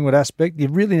a Collingwood aspect, you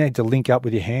really need to link up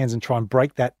with your hands and try and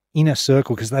break that inner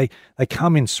circle, because they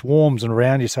come in swarms and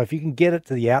around you. So if you can get it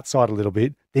to the outside a little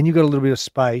bit, then you've got a little bit of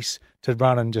space to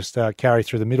run and just carry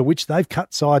through the middle, which they've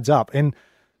cut sides up. And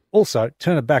also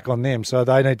turn it back on them. So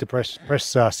they need to press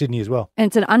Sydney as well. And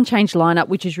it's an unchanged lineup,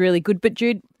 which is really good. But,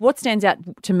 Jude, what stands out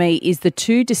to me is the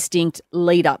two distinct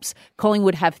lead-ups.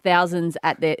 Collingwood have thousands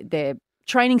at their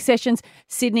training sessions.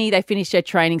 Sydney, they finish their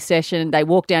training session, they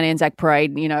walk down Anzac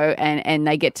Parade, and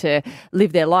they get to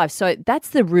live their lives. So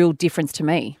that's the real difference to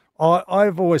me.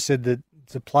 I've always said that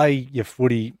to play your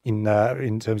footy in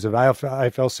terms of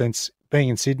AFL sense, being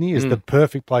in Sydney is the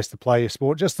perfect place to play your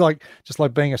sport. Just like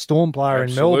being a Storm player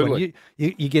in Melbourne,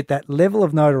 you get that level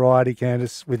of notoriety,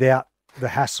 Candice, without the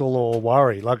hassle or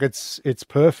worry. Like it's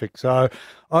perfect. So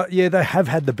they have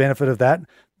had the benefit of that,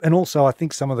 and also I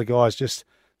think some of the guys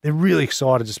they're really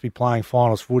excited just to be playing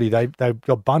finals footy. They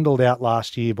got bundled out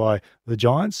last year by the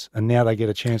Giants, and now they get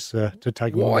a chance to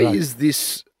take them. Why is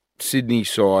this Sydney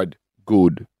side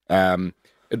good?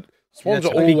 Swans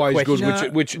are always good.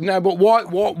 But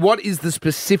what is the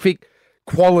specific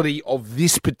quality of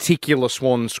this particular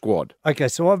Swan squad? Okay,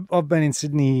 so I've been in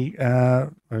Sydney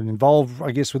and involved, I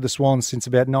guess, with the Swans since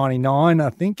about '99, I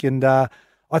think, and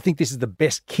I think this is the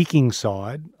best kicking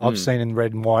side I've seen in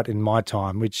red and white in my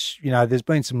time. Which there's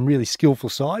been some really skillful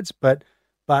sides, but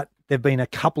there've been a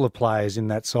couple of players in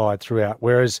that side throughout.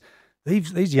 Whereas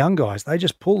these young guys, they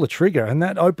just pull the trigger, and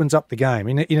that opens up the game.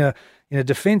 In a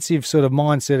defensive sort of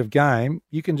mindset of game,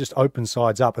 you can just open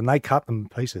sides up, and they cut them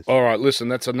to pieces. All right, listen,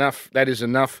 that's enough. That is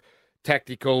enough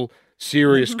tactical,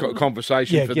 serious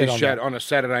conversation for this chat on a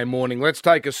Saturday morning. Let's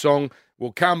take a song.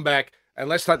 We'll come back. And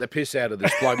let's take the piss out of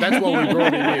this bloke. That's what we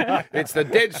brought him here. It's the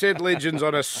Dead Set Legends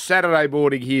on a Saturday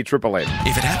morning here, Triple M.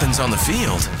 If it happens on the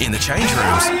field, in the change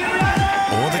rooms,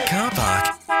 or the car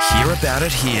park, hear about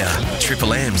it here.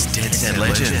 Triple M's Dead Set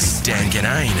Legends. Dan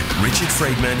Ganane, Richard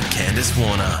Friedman, Candice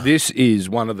Warner. This is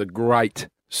one of the great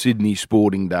Sydney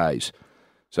sporting days.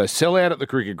 So sell out at the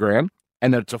cricket ground,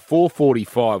 and it's a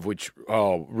 4:45, which,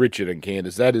 Richard and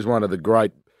Candice, that is one of the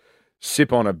great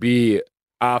sip on a beer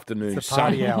afternoon it's the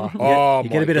party sun. hour. You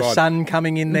get a bit of sun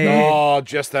coming in there. Oh,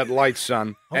 just that late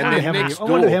sun. I wonder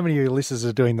how many of your listeners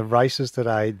are doing the races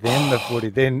today, then the footy,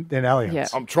 then Allianz. Yeah.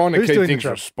 I'm trying to keep things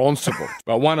responsible.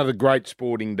 But one of the great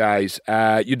sporting days.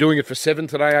 You're doing it for 7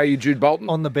 today, are you, Jude Bolton?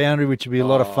 On the boundary, which will be a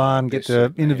lot of fun. Get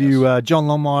to interview John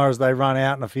Longmire as they run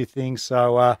out and a few things.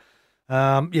 So,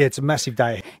 it's a massive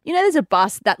day. There's a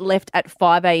bus that left at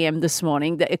 5 a.m. this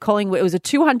morning. Collingwood, it was a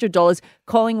 $200.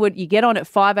 Collingwood, you get on at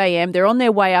 5 a.m. They're on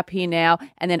their way up here now,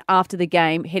 and then after the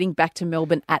game, heading back to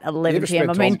Melbourne at 11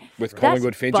 p.m. With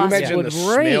Collingwood fans, you imagine the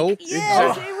smell?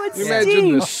 Yes, it would you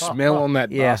imagine the smell on that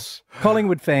bus.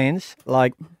 Collingwood fans,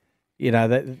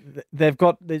 they've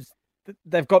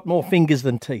got more fingers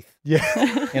than teeth. Yeah,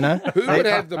 Who would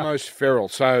have the most feral?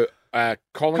 So.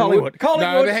 Collingwood.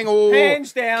 No, hang on.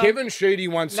 Hands down. Kevin Sheedy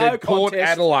once said Port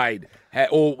Adelaide,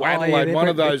 Adelaide, one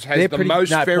of those has the most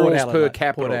ferals per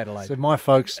capita. So my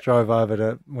folks drove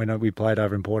over when we played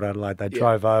over in Port Adelaide, they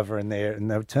drove over in there and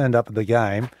they turned up at the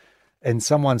game and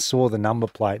someone saw the number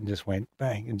plate and just went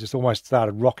bang and just almost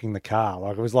started rocking the car.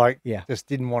 Like it was just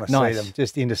didn't want to see them,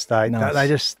 just interstate. Nice. They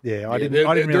just, I didn't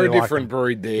They're really a different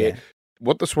breed there. Yeah.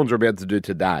 What the Swans are about to do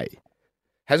today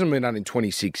hasn't been done in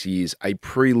 26 years, a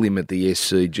prelim at the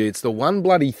SCG. It's the one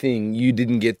bloody thing you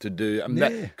didn't get to do.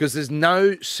 Because there's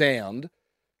no sound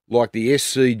like the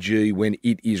SCG when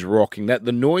it is rocking.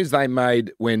 The noise they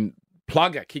made when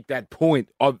Plugger kicked that point,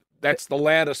 that's the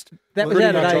loudest that was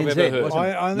out I've ANZ, ever heard. wasn't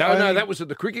it? No, that was at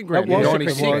the cricket ground in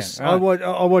 96. I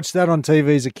watched that on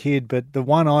TV as a kid, but the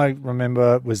one I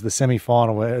remember was the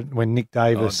semi-final when Nick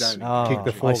Davis kicked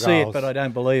the 4 goals. I see it, but I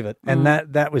don't believe it. And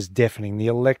that was deafening, the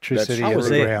electricity of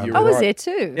the ground. I was there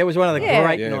too. It was one of the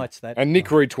great nights. And Nick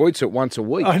retweets it once a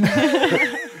week.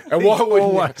 And why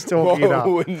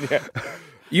wouldn't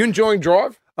you enjoying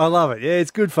Drive? I love it. Yeah,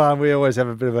 it's good fun. We always have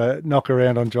a bit of a knock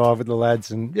around on Drive with the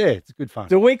lads, and it's good fun.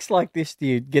 Do weeks like this, do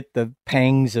you get the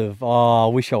pangs of, I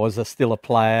wish I was still a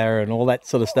player and all that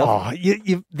sort of stuff?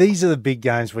 These are the big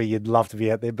games where you'd love to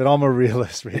be out there, but I'm a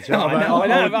realist, Rich.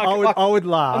 I would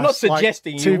last. I'm not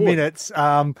suggesting 2 minutes.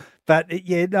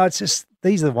 It's just,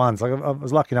 these are the ones. Like I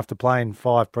was lucky enough to play in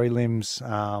 5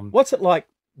 prelims. What's it like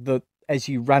as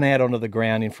you run out onto the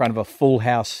ground in front of a full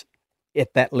house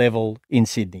at that level in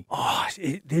Sydney?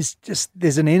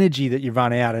 There's an energy that you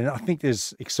run out, and I think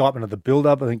there's excitement of the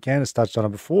build-up. I think Candice touched on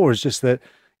it before. It's just that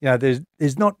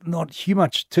there's not too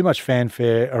much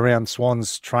fanfare around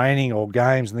Swans training or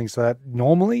games and things like that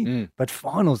normally, but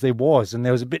finals there was, and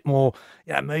there was a bit more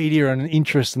media and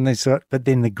interest and this. But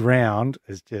then the ground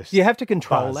is just you have to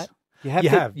control that.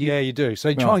 You do. So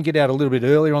you try and get out a little bit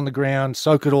earlier on the ground,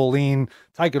 soak it all in,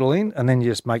 take it all in, and then you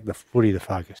just make the footy the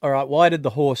focus. All right, why did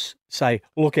the horse say,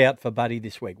 look out for Buddy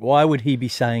this week? Why would he be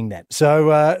saying that?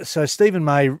 So Stephen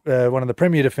May, one of the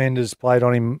premier defenders, played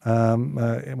on him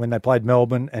when they played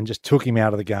Melbourne and just took him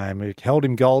out of the game. He held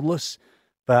him goalless,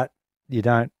 but you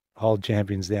don't hold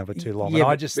champions down for too long.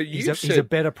 Yeah, and he's a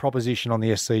better proposition on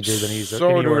the SCG than he is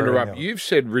Sorry to anywhere interrupt. else. You've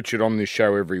said Richard on this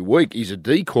show every week. He's a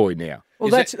decoy now. Well,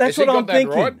 that's what I'm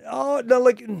thinking. Right? Oh, no,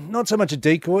 not so much a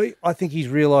decoy. I think he's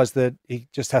realised that he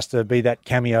just has to be that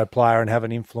cameo player and have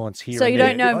an influence here. So you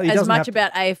don't know He as doesn't much have to-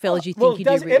 about AFL as you think you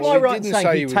do. Am I right in didn't say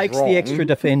saying he he was takes wrong. the extra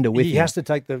defender with He him? has to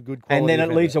take the good quality and then it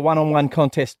defender. leaves a one-on-one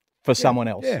contest for someone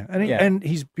else. Yeah, and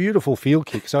he's beautiful field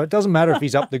kick. So it doesn't matter if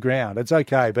he's up the ground. It's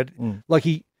okay. But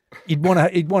he'd want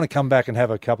to come back and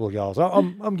have a couple of goals.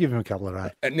 I'm giving him a couple of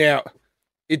eight. Now,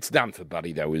 it's done for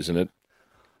Buddy, though, isn't it?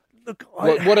 Look,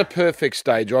 what a perfect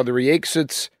stage. Either he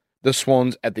exits the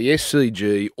Swans at the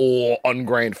SCG or on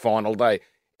grand final day.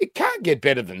 It can't get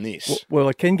better than this. Well,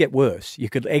 it can get worse. You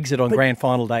could exit on grand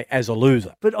final day as a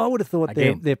loser. But I would have thought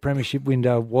their premiership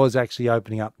window was actually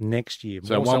opening up next year.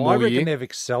 So one more I reckon year? they've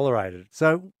accelerated.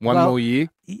 So One more year?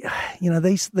 You know,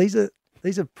 these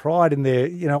are pride in their.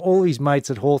 You know, all his mates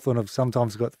at Hawthorn have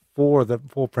sometimes got four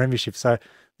premierships. So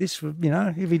this,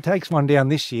 if he takes one down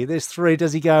this year, there's three.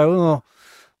 Does he go? Oh,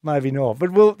 maybe not.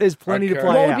 But there's plenty to play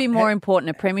What out. would be more important,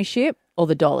 a premiership or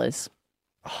the dollars?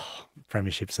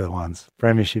 Premierships are the ones.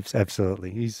 Premierships,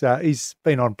 absolutely. He's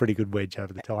been on pretty good wedge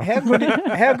over the time.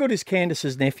 How good is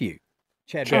Candace's nephew,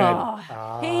 Chad?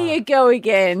 Oh, here you go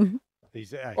again.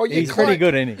 He's pretty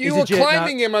good, isn't he? You were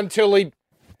claiming him until he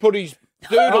put his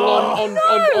doodle on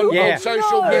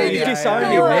social media. You disown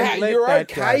him, man. You're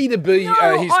okay to be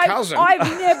his cousin.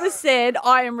 I've never said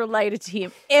I am related to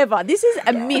him, ever. This is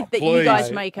a myth that you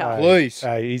guys make up. Please.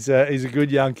 He's a good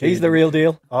young kid. He's the real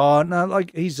deal. Oh no,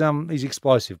 he's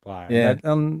explosive player. Yeah.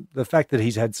 The fact that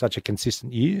he's had such a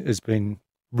consistent year has been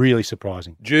really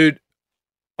surprising. Jude,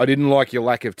 I didn't like your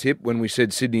lack of tip when we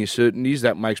said Sydney certainties.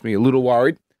 That makes me a little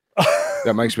worried.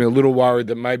 That makes me a little worried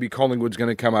that maybe Collingwood's going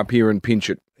to come up here and pinch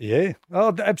it. Yeah.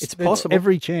 Oh, it's possible.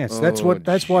 Every chance. That's why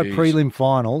jeez. prelim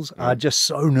finals are just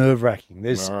so nerve-wracking.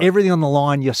 There's everything on the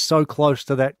line. You're so close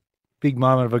to that big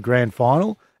moment of a grand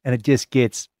final, and it just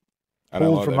gets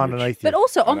pulled from underneath you. But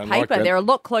also on paper, they're a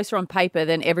lot closer on paper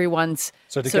than everyone's.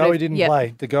 So DeGoey didn't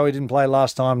play. DeGoey didn't play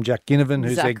last time. Jack Ginnivan,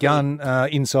 who's their gun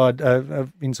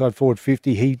inside forward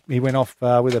 50, he went off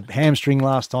with a hamstring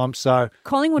last time. So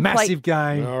Collingwood massive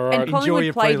game. And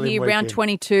Collingwood played here round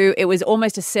 22. It was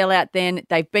almost a sellout then.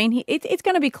 They've been here. It's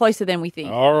going to be closer than we think.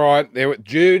 All right.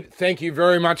 Jude, thank you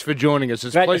very much for joining us.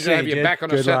 It's a pleasure to have you Jude. back on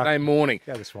a Good luck. Saturday morning.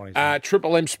 Go the Swannies.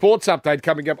 Triple M Sports Update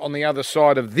coming up on the other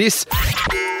side of this.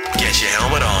 Get your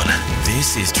helmet on.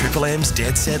 This is Triple M's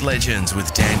Dead Set Legends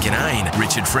with Dan Ganane,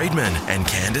 Richard Friedman, and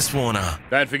Candace Warner.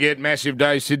 Don't forget, massive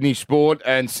day, Sydney Sport,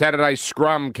 and Saturday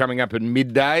Scrum coming up at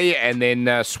midday, and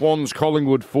then Swans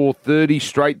Collingwood 4:30,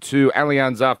 straight to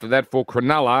Allianz after that for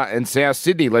Cronulla and South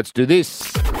Sydney. Let's do this.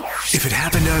 If it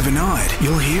happened overnight,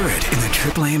 you'll hear it in the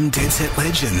Triple M Dead Set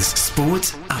Legends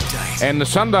Sports Update. And the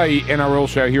Sunday NRL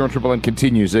show here on Triple M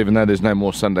continues, even though there's no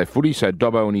more Sunday footy, so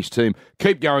Dobbo and his team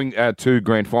keep going to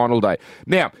grand final day.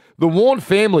 Now, the Warren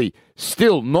family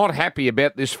still not happy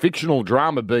about this fictional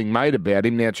drama being made about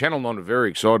him. Now, Channel 9 are very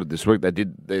excited this week. They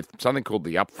did something called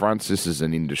the Upfronts. This is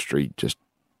an industry just,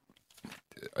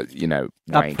 wank.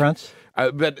 Upfronts?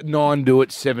 But 9 do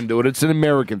it, 7 do it. It's an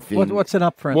American thing. What's an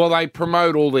upfront? Well, they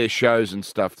promote all their shows and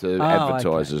stuff to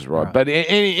advertisers, okay. right? But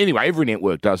anyway, every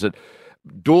network does it.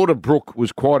 Daughter Brooke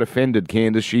was quite offended,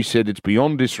 Candace. She said it's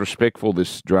beyond disrespectful,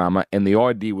 this drama, and the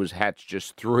idea was hatched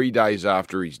just 3 days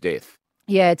after his death.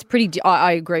 Yeah, it's pretty.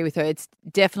 I agree with her. It's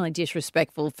definitely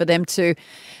disrespectful for them to,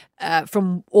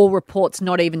 from all reports,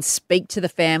 not even speak to the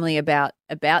family about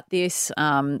this.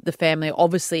 The family are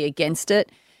obviously against it.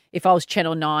 If I was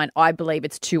Channel 9, I believe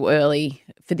it's too early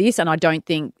for this, and I don't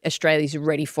think Australia's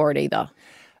ready for it either.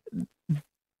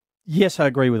 Yes, I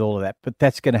agree with all of that, but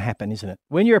that's going to happen, isn't it?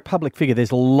 When you're a public figure,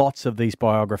 there's lots of these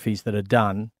biographies that are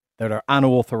done that are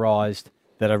unauthorised,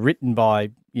 that are written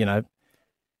by,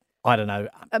 I don't know,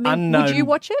 unknown. Would you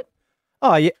watch it?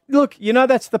 Oh yeah, look,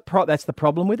 that's the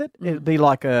problem with it. It'd be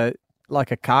like a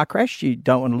car crash. You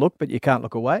don't want to look, but you can't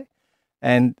look away,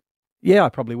 and. Yeah, I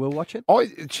probably will watch it.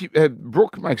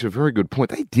 Brooke makes a very good point.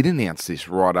 They did announce this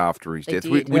right after his death.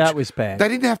 That was bad. They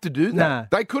didn't have to do that. Nah.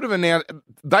 They could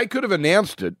have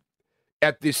announced it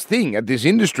at this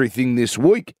industry thing this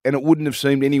week, and it wouldn't have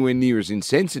seemed anywhere near as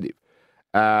insensitive.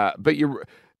 But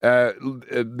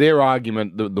their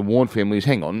argument, the Warren family, is,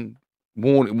 hang on,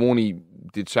 Warnie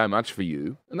did so much for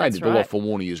you, and they did a lot for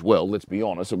Warnie as well. Let's be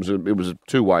honest; it was a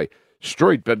two-way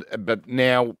street. But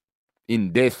now,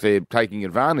 in death, they're taking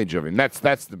advantage of him. That's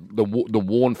the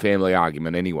Warne family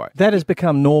argument, anyway. That has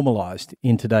become normalised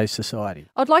in today's society.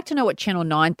 I'd like to know what Channel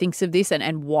 9 thinks of this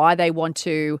and why they want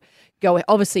to go.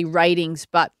 Obviously, ratings,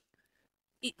 but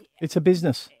it's a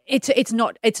business. It's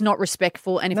not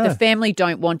respectful, and if the family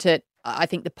don't want it, I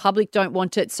think the public don't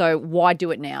want it. So why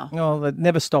do it now? No, it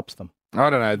never stops them. I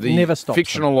don't know. The Never stops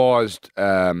fictionalised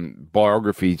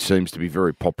biography seems to be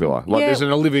very popular. Like there's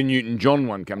an Olivia Newton-John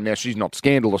one coming now. She's not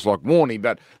scandalous like Warnie,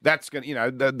 but that's going.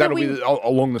 That'll be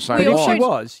along the same lines. If she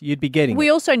was, you'd be getting. We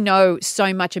also know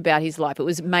so much about his life. It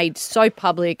was made so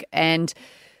public, and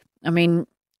I mean,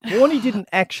 Warnie didn't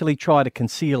actually try to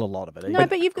conceal a lot of it. No,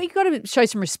 but you've got to show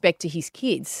some respect to his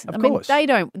kids. Of course, they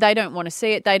don't want to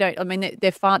see it. They don't. I mean,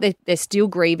 they're still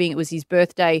grieving. It was his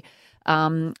birthday.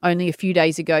 Only a few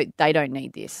days ago. They don't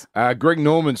need this. Greg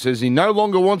Norman says he no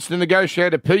longer wants to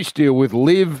negotiate a peace deal with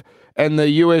LIV and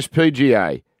the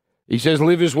USPGA. He says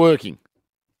LIV is working.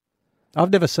 I've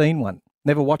never seen one.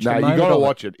 Never watched it. No, you got to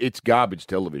watch it. It's garbage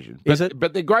television. Is it?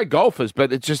 But they're great golfers.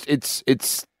 But it's just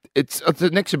it's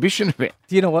an exhibition event.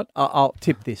 Do you know what? I'll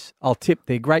tip this. I'll tip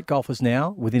they're great golfers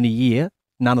now. Within a year,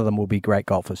 none of them will be great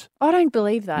golfers. I don't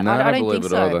believe that. No, I don't believe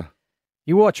think it so. either.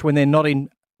 You watch when they're not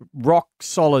in rock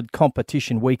solid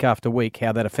competition week after week,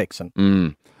 how that affects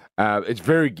them. It's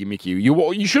very gimmicky.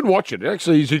 You should watch it. It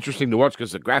actually is interesting to watch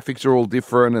because the graphics are all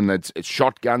different and it's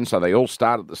shotgun, so they all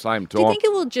start at the same time. Do you think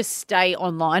it will just stay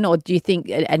online, or do you think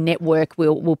a network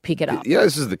will pick it up? Yeah,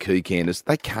 this is the key, Candice.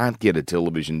 They can't get a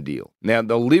television deal. Now,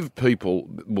 the LIV people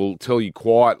will tell you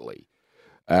quietly,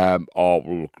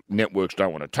 networks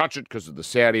don't want to touch it because of the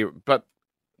Saudi, but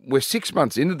we're 6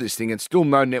 months into this thing and still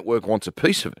no network wants a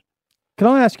piece of it. Can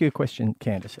I ask you a question,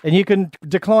 Candice? And you can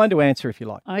decline to answer if you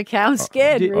like. Okay, I'm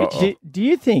scared, Rich. Do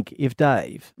you think if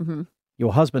Dave,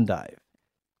 your husband Dave,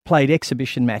 played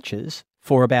exhibition matches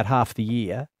for about half the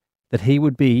year, that he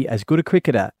would be as good a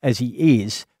cricketer as he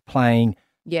is playing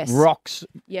rocks?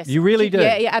 Yes. You really do?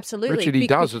 Yeah, absolutely. Richard, he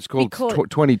does. It's called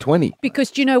 2020. Because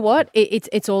do you know what?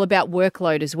 It's all about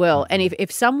workload as well. And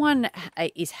if someone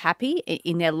is happy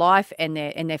in their life and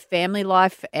their family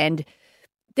life, and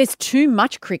there's too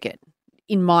much cricket,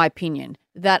 in my opinion,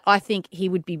 that I think he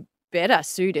would be better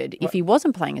suited if he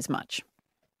wasn't playing as much.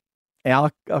 I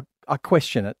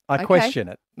question it. Question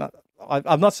it. No,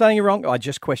 I'm not saying you're wrong. I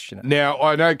just question it. Now,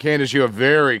 I know, Candice, you are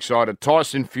very excited.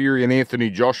 Tyson Fury and Anthony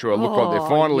Joshua look like they're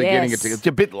finally getting it together. It's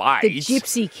a bit late. The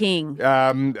Gypsy King.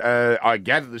 I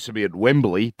gather this will be at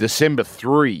Wembley, December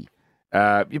 3.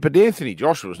 But Anthony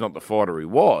Joshua's not the fighter he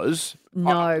was. No,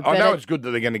 I know it's good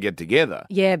that they're going to get together.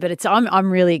 Yeah, but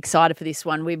I'm really excited for this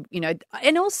one.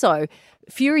 And also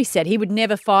Fury said he would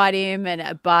never fight him,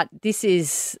 but this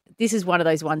is one of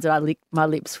those ones that I lick my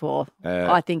lips for.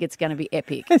 I think it's going to be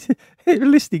epic.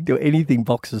 Listening to anything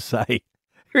boxers say,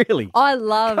 really. I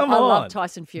love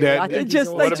Tyson Fury. I think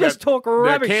they just talk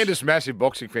rubbish. Now, Candice, massive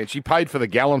boxing fan. She paid for the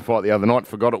Gallen fight the other night.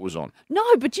 Forgot it was on.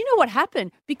 No, but you know what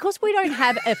happened? Because we don't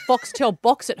have a Foxtel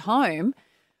box at home.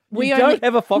 We don't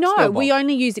have a Foxtel box? No, we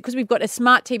only use it because we've got a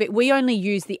smart TV. We only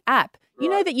use the app. Right. You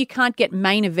know that you can't get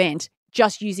Main Event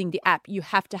just using the app. You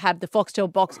have to have the Foxtel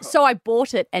box. So I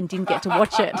bought it and didn't get to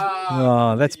watch it.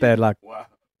 Oh, that's bad luck. Wow.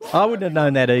 I wouldn't have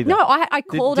known that either. No, I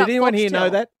called up Foxtel. Did anyone here know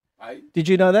that? Did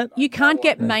you know that? You can't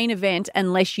get Main Event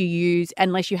unless you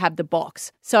have the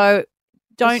box. So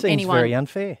don't this seems anyone. Very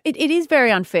unfair. It is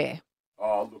very unfair.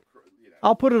 Oh, look,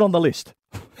 I'll put it on the list.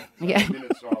 Yeah. A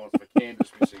minute silence for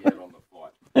Candice missing out on the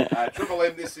fight. Triple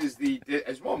M, this is the.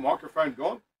 Is my microphone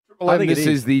gone? I think this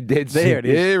is the dead set.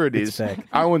 There it is.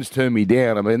 Owen's turned me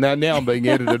down. I mean, now I'm being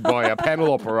edited by a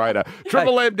panel operator.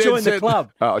 Triple M Dead join Set. the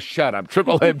club. Oh, shut up.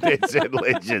 Triple M Dead Set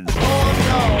Legends.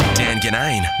 Dan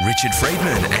Ganane, Richard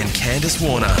Friedman, and Candice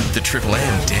Warner, the Triple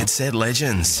M Dead Set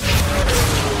Legends.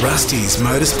 Rusty's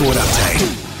Motorsport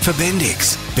Update. For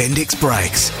Bendix. Bendix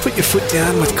Brakes. Put your foot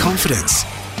down with confidence.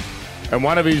 And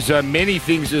one of his many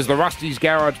things is the Rusty's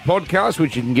Garage podcast,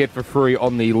 which you can get for free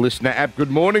on the Listener app. Good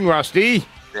morning, Rusty.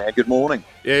 Yeah, good morning.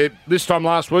 This time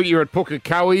last week, you were at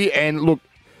Pukekohe, and look,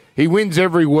 he wins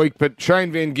every week, but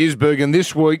Shane Van Gisbergen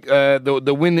this week,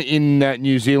 the win in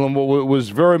New Zealand was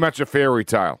very much a fairy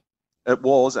tale. It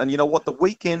was, and you know what, the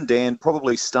weekend, Dan,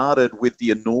 probably started with the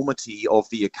enormity of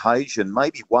the occasion,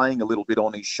 maybe weighing a little bit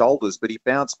on his shoulders, but he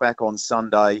bounced back on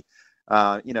Sunday,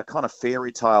 kind of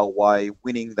fairy tale way,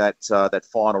 winning that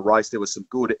final race. There was some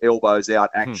good elbows out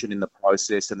action in the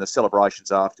process, and the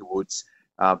celebrations afterwards.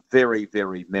 Very,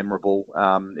 very memorable.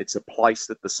 It's a place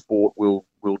that the sport will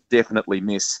definitely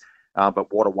miss,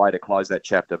 but what a way to close that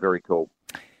chapter. Very cool.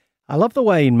 I love the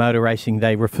way in motor racing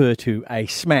they refer to a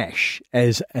smash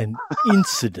as an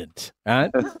incident. Right?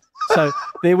 So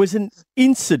there was an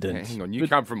incident. Hang on, you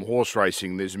come from horse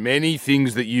racing. There's many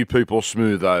things that you people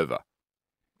smooth over.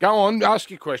 Go on, ask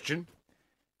your question.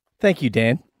 Thank you,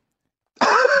 Dan.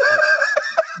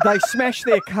 They smashed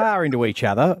their car into each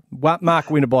other, Mark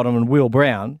Winterbottom and Will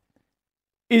Brown.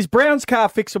 Is Brown's car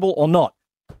fixable or not?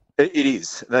 It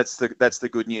is. That's the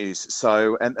good news.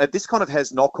 So, and this kind of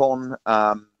has knock-on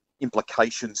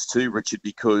implications too, Richard,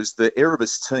 because the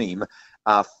Erebus team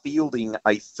are fielding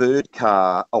a third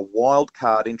car, a wild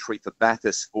card entry for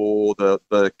Bathurst for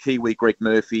the Kiwi Greg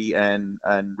Murphy and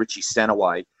Richie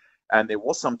Stanaway. And there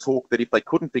was some talk that if they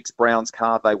couldn't fix Brown's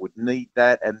car, they would need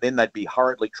that, and then they'd be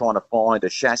hurriedly trying to find a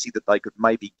chassis that they could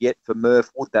maybe get for Murph.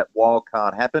 Would that wild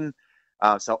card happen?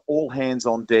 So all hands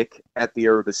on deck at the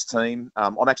Erebus team.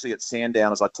 I'm actually at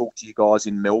Sandown as I talk to you guys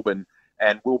in Melbourne,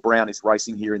 and Will Brown is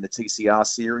racing here in the TCR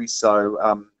series. So,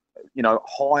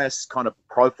 highest kind of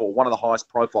profile, one of the highest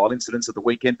profile incidents of the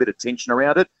weekend, bit of tension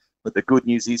around it. But the good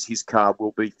news is his car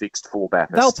will be fixed for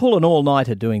Bathurst. They'll pull an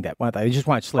all-nighter doing that, won't they? They just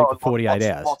won't sleep for 48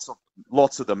 hours.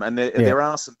 Lots of them. And there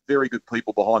are some very good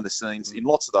people behind the scenes in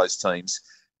lots of those teams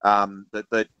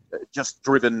that just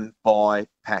driven by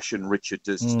passion, Richard,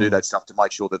 to do that stuff to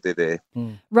make sure that they're there.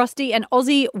 Rusty and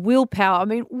Aussie Willpower. I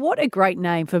mean, what a great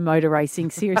name for motor racing,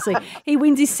 seriously. He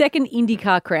wins his second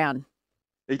IndyCar crown.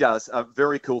 He does. A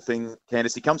very cool thing,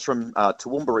 Candice. He comes from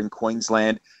Toowoomba in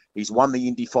Queensland. He's won the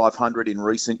Indy 500 in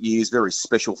recent years. Very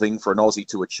special thing for an Aussie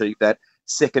to achieve that.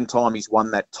 Second time he's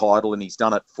won that title, and he's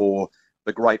done it for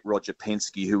the great Roger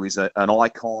Penske, who is an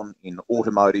icon in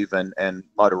automotive and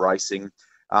motor racing.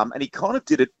 And he kind of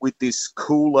did it with this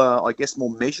cooler, I guess,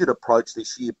 more measured approach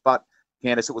this year. But,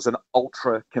 Candice, it was an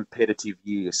ultra-competitive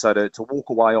year. So to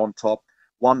walk away on top,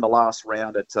 won the last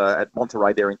round at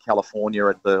Monterey there in California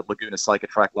at the Laguna Seca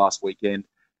track last weekend.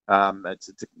 Won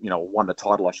the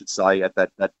title, I should say, at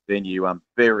that venue.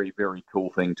 Very, very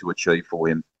cool thing to achieve for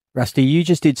him. Rusty, you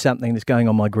just did something that's going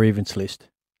on my grievance list.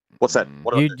 What's that?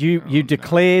 You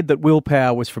declared that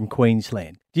Willpower was from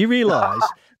Queensland. Do you realise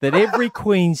that every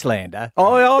Queenslander,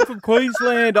 I'm from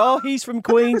Queensland, he's from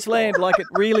Queensland, like it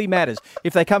really matters.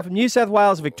 If they come from New South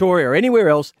Wales, Victoria or anywhere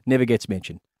else, never gets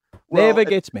mentioned. Never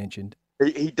gets mentioned.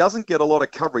 He doesn't get a lot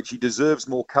of coverage. He deserves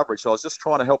more coverage. So I was just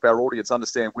trying to help our audience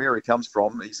understand where he comes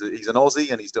from. He's an Aussie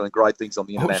and he's doing great things on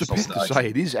the international stage. I was about to say,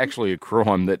 it is actually a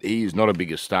crime that he is not a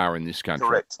bigger star in this country.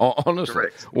 Correct. Honestly.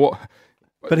 Correct.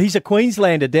 But he's a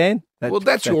Queenslander, Dan.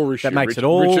 That's your issue. That makes it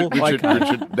all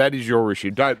Richard, that is your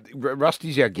issue.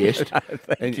 Rusty's our guest,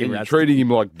 and you, you're Rusty. treating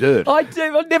him like dirt. I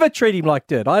never treat him like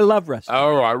dirt. I love Rusty.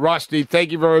 All right, Rusty,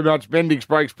 thank you very much. Bendix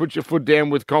Brakes, put your foot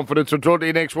down with confidence. I'll talk to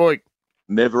you next week.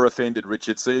 Never offended,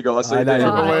 Richard. See you guys. See you there.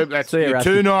 You're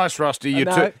too nice, Rusty.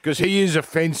 Because he is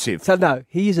offensive. So, no,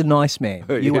 he is a nice man.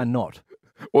 You are not.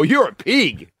 Well, you're a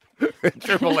pig.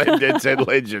 Triple M Dead Set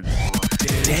Legends.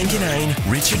 Dan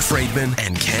Ganane, Richard Friedman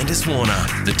and Candace Warner,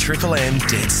 the Triple M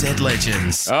Dead Set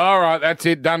Legends. All right, that's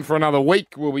it. Done for another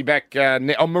week. We'll be back.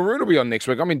 Maroon will be on next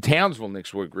week. I'm in Townsville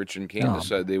next week, Rich and Candace,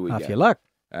 so there we go. Half your luck.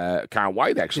 Can't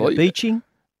wait, actually. Bit of beaching?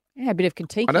 Yeah, a bit of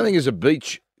Kentucky. I don't think there's a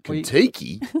beach.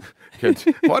 Kentucky?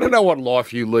 I don't know what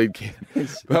life you lead. I'm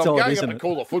going up to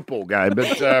call a football game,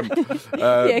 but I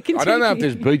don't know if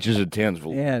there's beaches at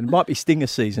Townsville. Yeah, it might be stinger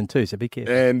season too, so be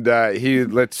careful. And here,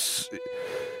 let's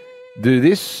do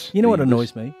this. You know what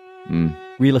annoys me?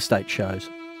 Real estate shows.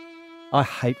 I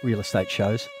hate real estate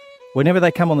shows. Whenever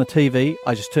they come on the TV,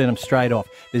 I just turn them straight off.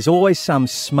 There's always some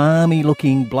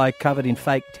smarmy-looking bloke covered in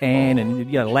fake tan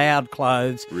and loud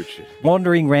clothes, Richard,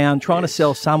 wandering around trying to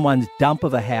sell someone's dump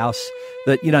of a house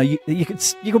that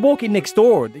you could walk in next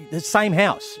door, the same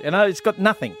house. It's got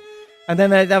nothing, and then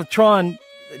they'll try and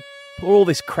put all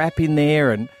this crap in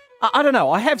there. And I don't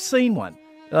know. I have seen one.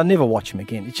 I'll never watch them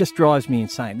again. It just drives me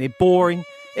insane. They're boring.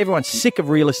 Everyone's sick of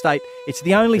real estate. It's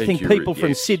the only thing people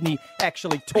from Sydney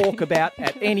actually talk about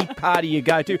at any party you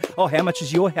go to. Oh, how much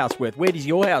is your house worth? Where does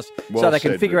your house? Well so they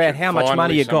can said, figure Richard. out how much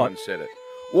money you got. Said it.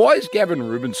 Why is Gavin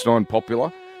Rubinstein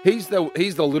popular? He's the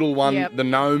little one, the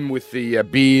gnome with the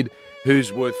beard,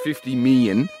 who's worth $50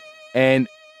 million, and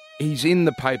he's in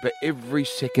the paper every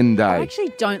second day. I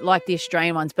actually don't like the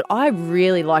Australian ones, but I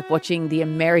really like watching the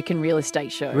American real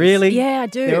estate shows. Really? Yeah, I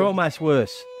do. They're almost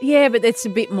worse. Yeah, but it's a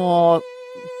bit more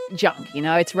junk,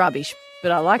 it's rubbish,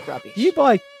 but I like rubbish. Do you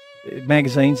buy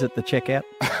magazines at the checkout?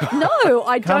 No,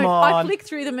 I Come don't. on. I flick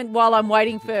through them while I'm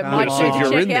waiting for my shoe to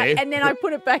check out, and then I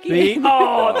put it back in.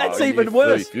 Oh, that's even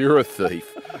worse. Thief. You're a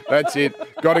thief. That's it.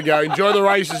 Got to go. Enjoy the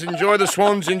races. Enjoy the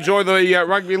Swans. Enjoy the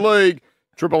rugby league.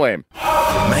 Triple M.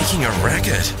 making a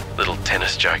racket. Little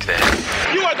tennis joke there.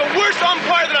 You are the worst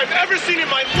umpire that I've ever seen in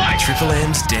my life. Triple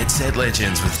M's Dead Set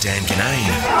Legends with Dan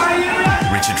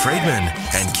Ganane, Richard Friedman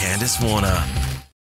and Candace Warner.